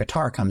electric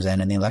guitar comes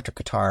in, and the electric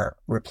guitar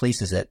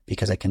replaces it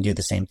because it can do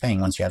the same thing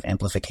once you have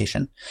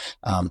amplification.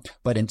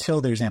 But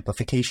until there's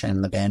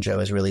amplification, the banjo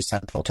is really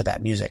central to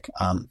that music.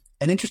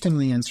 And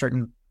interestingly, in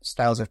certain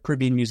styles of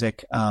Caribbean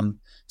music,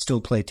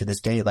 still played to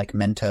this day, like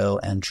mento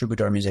and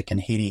troubadour music in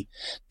Haiti,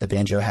 the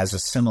banjo has a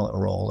similar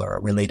role or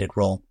a related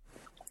role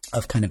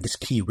of kind of this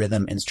key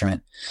rhythm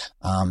instrument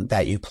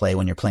that you play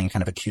when you're playing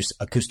kind of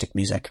acoustic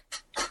music.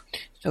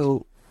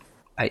 So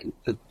I've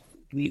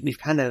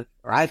kind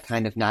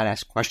of not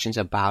asked questions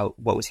about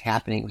what was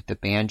happening with the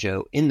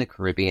banjo in the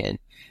Caribbean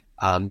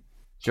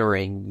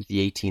during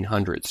the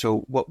 1800s. So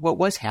what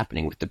was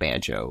happening with the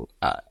banjo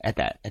at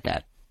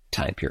that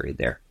time period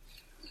there?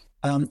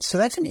 So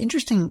that's an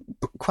interesting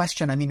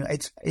question. I mean,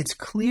 it's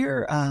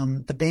clear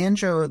the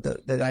banjo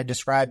that I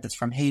described that's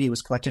from Haiti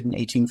was collected in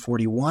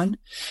 1841,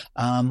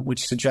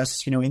 which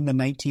suggests, in the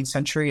 19th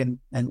century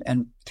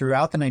and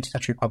throughout the 19th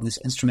century, probably this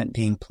instrument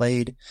being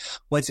played.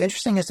 What's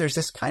interesting is there's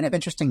this kind of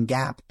interesting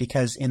gap,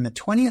 because in the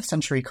 20th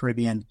century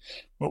Caribbean,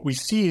 what we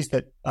see is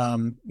that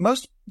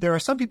there are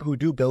some people who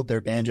do build their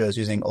banjos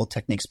using old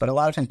techniques, but a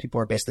lot of times people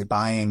are basically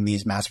buying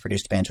these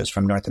mass-produced banjos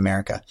from North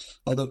America.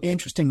 Although,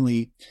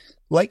 interestingly,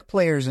 like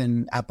players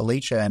in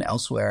Appalachia and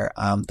elsewhere,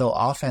 they'll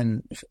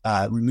often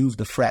remove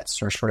the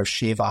frets or sort of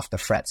shave off the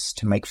frets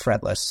to make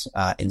fretless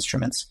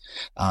instruments,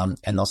 and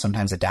they'll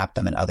sometimes adapt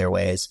them in other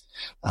ways.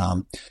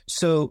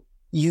 So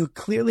you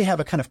clearly have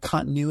a kind of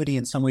continuity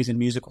in some ways in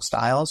musical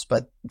styles,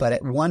 but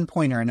at one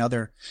point or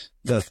another,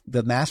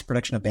 the mass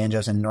production of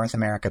banjos in North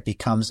America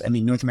becomes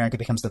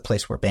the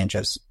place where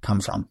banjos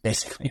come from,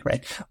 basically,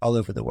 right? All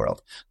over the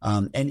world.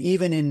 And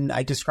even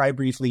I described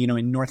briefly,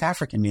 in North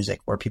African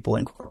music, where people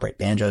incorporate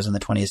banjos in the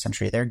 20th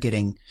century, they're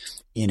getting,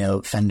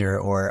 Fender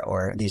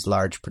or these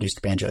large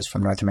produced banjos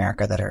from North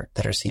America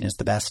that are seen as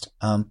the best.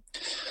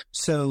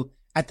 So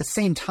at the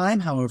same time,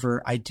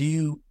 however, I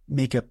do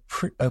make a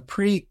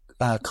pretty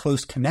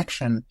close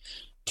connection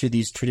to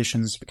these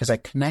traditions, because I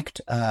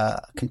connect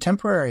a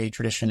contemporary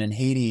tradition in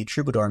Haiti,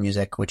 troubadour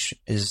music, which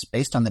is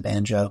based on the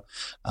banjo.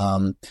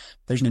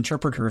 There's an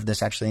interpreter of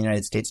this actually in the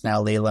United States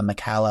now, Layla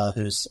McCalla,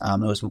 who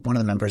was one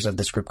of the members of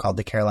this group called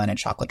the Carolina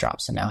Chocolate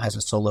Drops, and now has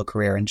a solo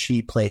career, and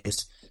she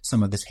plays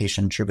some of this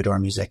Haitian troubadour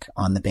music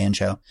on the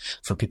banjo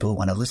for people who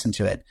want to listen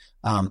to it.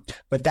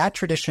 But that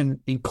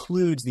tradition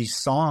includes these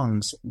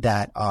songs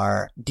that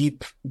are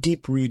deep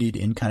rooted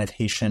in kind of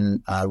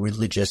Haitian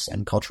religious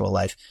and cultural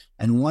life.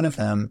 And one of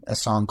them, a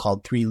song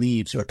called Three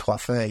Leaves or Trois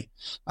Feuilles,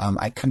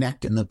 I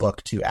connect in the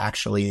book to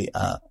actually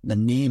the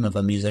name of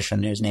a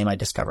musician whose name I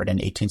discovered in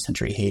 18th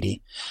century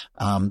Haiti.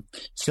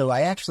 So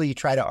I actually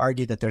try to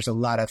argue that there's a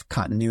lot of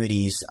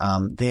continuities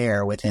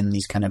there within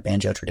these kind of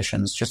banjo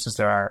traditions, just as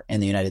there are in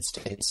the United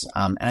States.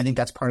 And I think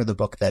that's part of the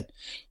book that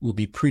will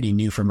be pretty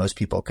new for most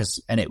people,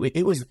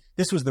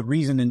 this was the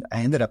reason, and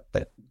I ended up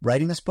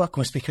writing this book,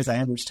 was because I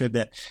understood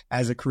that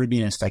as a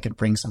Caribbeanist, I could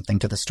bring something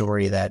to the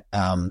story that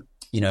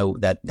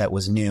that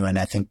was new. And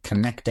I think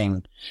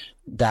connecting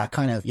that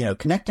kind of,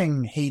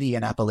 connecting Haiti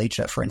and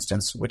Appalachia, for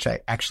instance, which I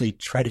actually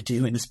try to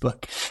do in this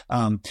book,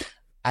 I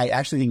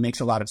actually think makes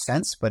a lot of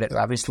sense, but it's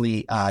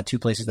obviously two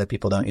places that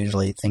people don't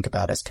usually think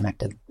about as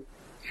connected.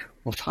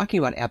 Well, talking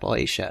about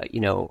Appalachia,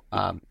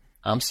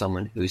 I'm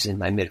someone who's in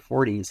my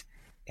mid-40s,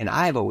 and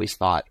I've always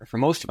thought, for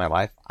most of my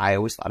life, I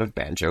always thought of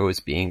banjo as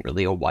being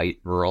really a white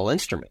rural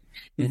instrument.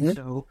 Mm-hmm. And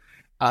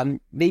so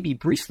maybe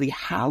briefly,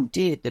 how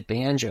did the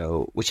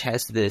banjo, which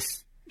has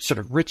this sort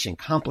of rich and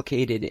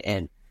complicated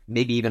and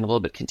maybe even a little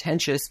bit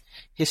contentious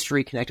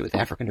history connected with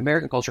African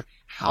American culture,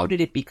 how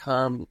did it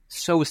become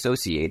so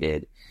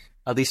associated,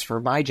 at least for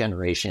my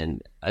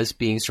generation, as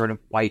being sort of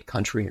white,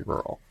 country, and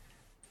rural?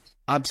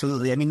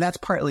 Absolutely. I mean, that's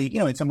partly,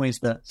 in some ways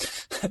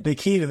the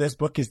key to this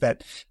book is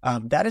that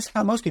that is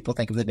how most people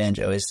think of the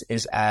banjo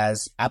is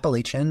as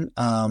Appalachian,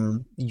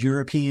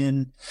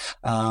 European,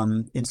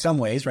 in some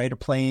ways, right?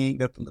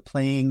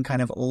 Playing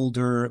kind of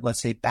older,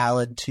 let's say,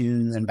 ballad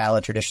tunes and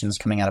ballad traditions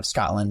coming out of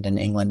Scotland and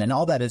England. And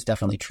all that is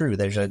definitely true.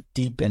 There's a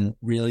deep and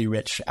really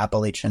rich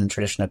Appalachian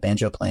tradition of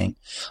banjo playing.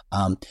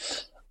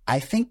 I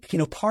think,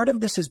 part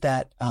of this is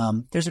that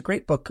there's a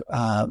great book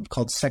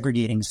called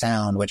Segregating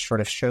Sound, which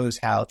sort of shows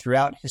how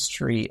throughout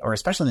history, or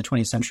especially in the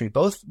 20th century,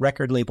 both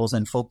record labels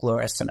and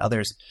folklorists and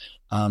others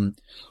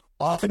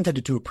often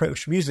tended to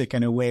approach music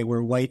in a way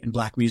where white and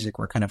black music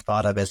were kind of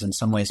thought of as in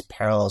some ways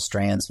parallel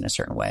strands in a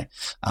certain way,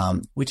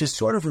 which is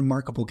sort of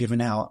remarkable given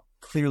how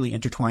clearly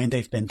intertwined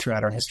they've been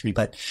throughout our history.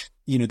 But,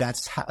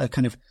 that's how,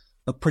 kind of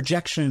a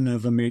projection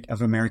of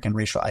American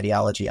racial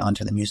ideology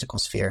onto the musical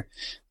sphere.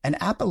 And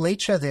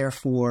Appalachia,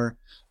 therefore,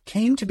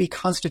 came to be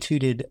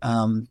constituted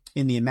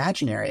in the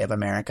imaginary of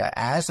America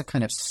as a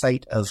kind of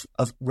site of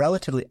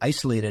relatively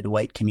isolated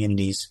white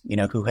communities,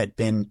 who had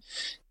been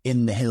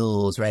in the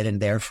hills, right,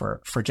 and there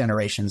for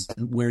generations,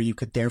 where you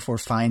could therefore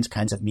find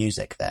kinds of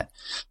music that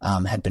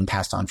had been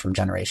passed on from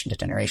generation to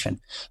generation.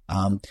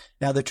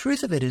 Now, the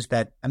truth of it is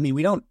that, you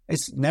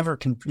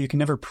can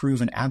never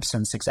prove an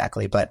absence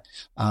exactly, but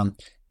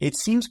it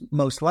seems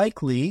most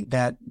likely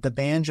that the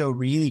banjo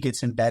really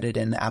gets embedded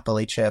in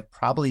Appalachia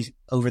probably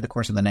over the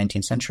course of the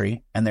 19th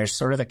century. And there's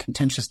sort of a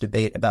contentious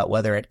debate about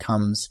whether it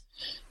comes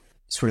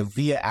sort of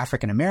via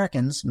African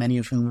Americans, many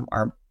of whom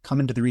come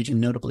into the region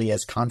notably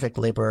as convict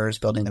laborers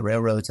building the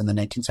railroads in the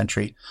 19th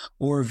century,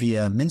 or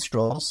via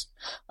minstrels.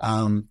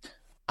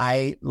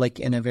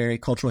 In a very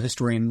cultural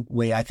historian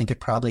way, I think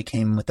it probably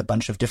came with a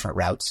bunch of different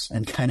routes.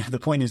 And kind of the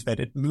point is that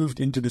it moved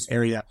into this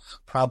area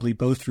probably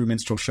both through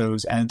minstrel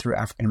shows and through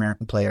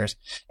African-American players.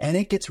 And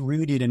it gets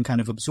rooted and kind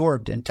of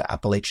absorbed into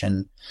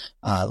Appalachian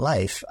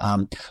life.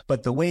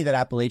 But the way that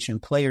Appalachian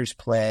players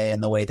play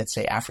and the way that,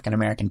 say,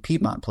 African-American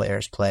Piedmont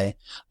players play,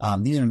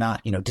 these are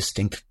not,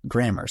 distinct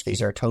grammars.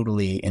 These are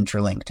totally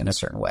interlinked in a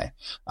certain way.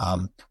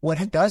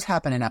 What does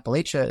happen in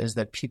Appalachia is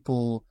that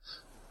people...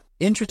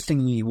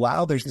 Interestingly,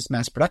 while there's this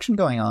mass production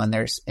going on,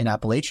 there's in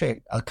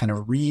Appalachia a kind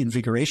of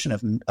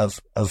reinvigoration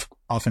of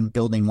often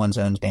building one's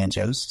own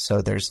banjos.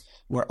 So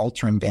we're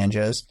altering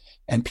banjos,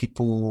 and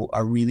people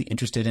are really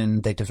interested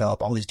they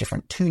develop all these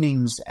different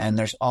tunings, and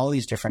there's all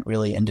these different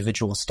really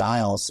individual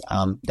styles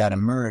that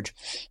emerge.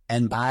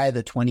 And by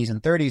the 20s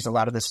and 30s, a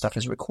lot of this stuff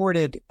is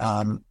recorded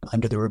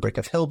under the rubric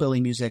of hillbilly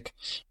music.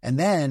 And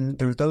then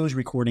those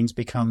recordings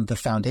become the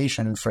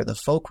foundation for the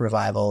folk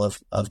revival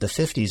of the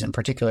 50s, in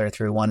particular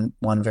through one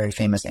very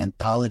famous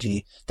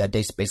anthology that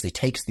basically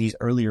takes these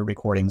earlier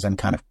recordings and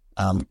kind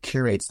of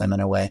curates them in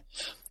a way.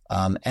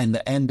 And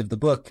the end of the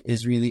book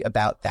is really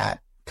about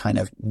that kind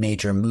of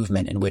major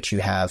movement in which you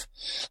have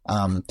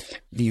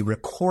the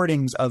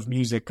recordings of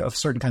music, of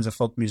certain kinds of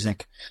folk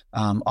music,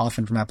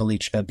 often from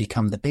Appalachia,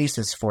 become the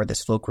basis for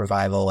this folk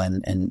revival,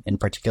 and in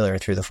particular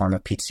through the form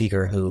of Pete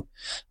Seeger, who,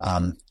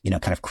 kind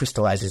of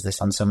crystallizes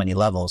this on so many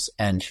levels,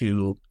 and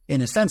who,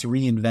 in a sense,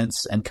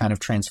 reinvents and kind of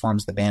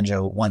transforms the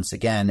banjo once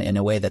again in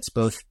a way that's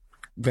both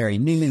very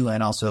new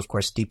and also, of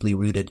course, deeply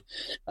rooted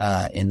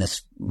in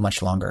this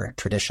much longer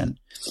tradition.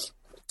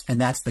 And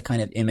that's the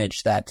kind of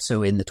image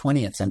so in the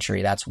 20th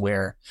century, that's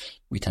where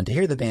we tend to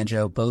hear the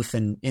banjo, both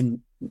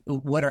in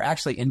what are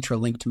actually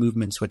interlinked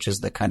movements, which is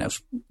the kind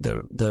of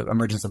the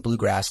emergence of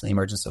bluegrass and the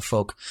emergence of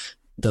folk.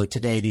 Though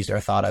today these are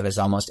thought of as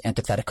almost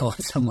antithetical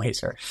in some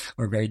ways,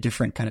 or very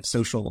different kind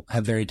of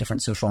have very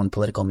different social and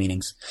political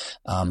meanings.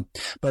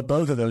 But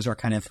both of those are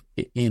kind of,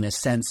 in a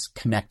sense,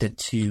 connected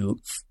to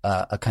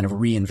a kind of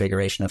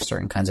reinvigoration of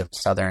certain kinds of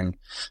Southern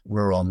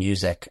rural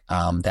music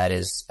that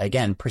is,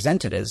 again,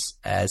 presented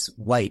as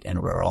white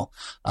and rural,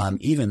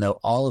 even though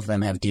all of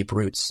them have deep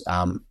roots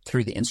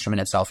through the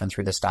instrument itself and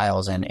through the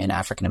styles in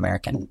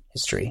African-American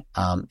history.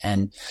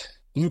 And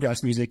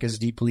bluegrass music is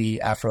deeply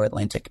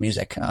Afro-Atlantic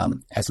music,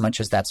 as much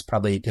as that's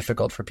probably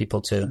difficult for people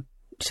to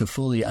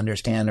fully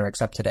understand or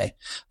accept today.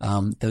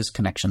 Those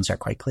connections are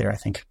quite clear, I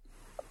think.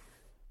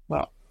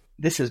 Well,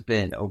 this has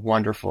been a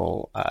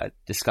wonderful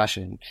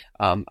discussion.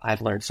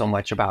 I've learned so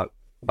much about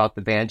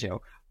the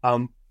banjo.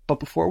 But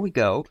before we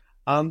go,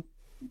 are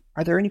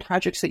there any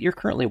projects that you're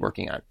currently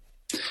working on?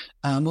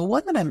 Well,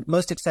 one that I'm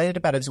most excited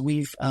about is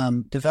we've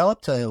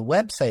developed a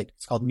website.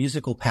 It's called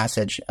Musical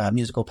Passage,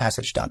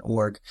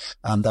 musicalpassage.org,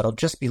 that'll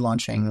just be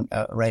launching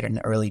right in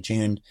early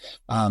June,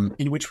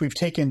 in which we've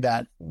taken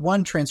that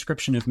one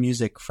transcription of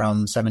music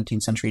from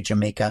 17th century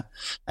Jamaica,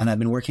 and I've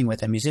been working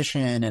with a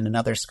musician and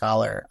another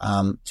scholar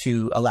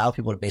to allow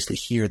people to basically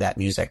hear that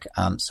music.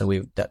 So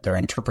there are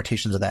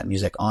interpretations of that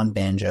music on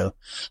banjo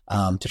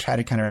to try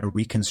to kind of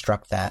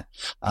reconstruct that.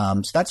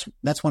 So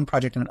that's one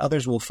project, and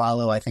others will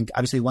follow. I think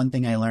obviously one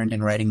thing I learned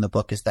in writing the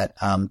book is that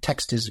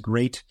text is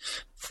great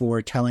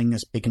for telling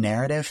this big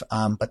narrative,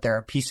 but there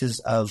are pieces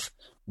of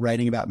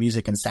writing about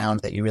music and sound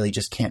that you really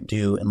just can't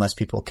do unless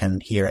people can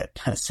hear it.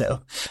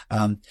 So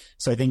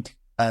I think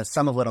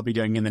some of what I'll be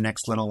doing in the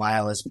next little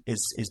while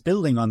is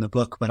building on the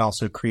book, but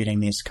also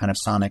creating these kind of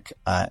sonic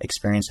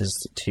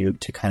experiences to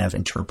kind of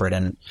interpret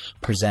and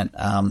present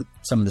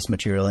some of this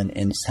material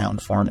in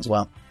sound form as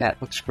well.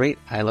 That looks great.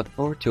 I look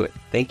forward to it.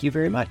 Thank you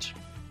very much.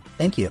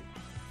 Thank you.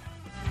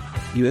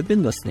 You have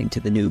been listening to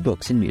the New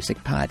Books in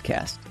Music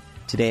podcast.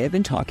 Today I've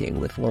been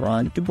talking with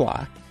Laurent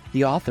Dubois,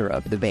 the author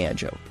of The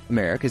Banjo,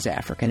 America's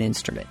African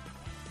Instrument.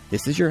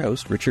 This is your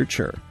host, Richard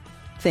Scher.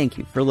 Thank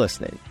you for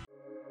listening.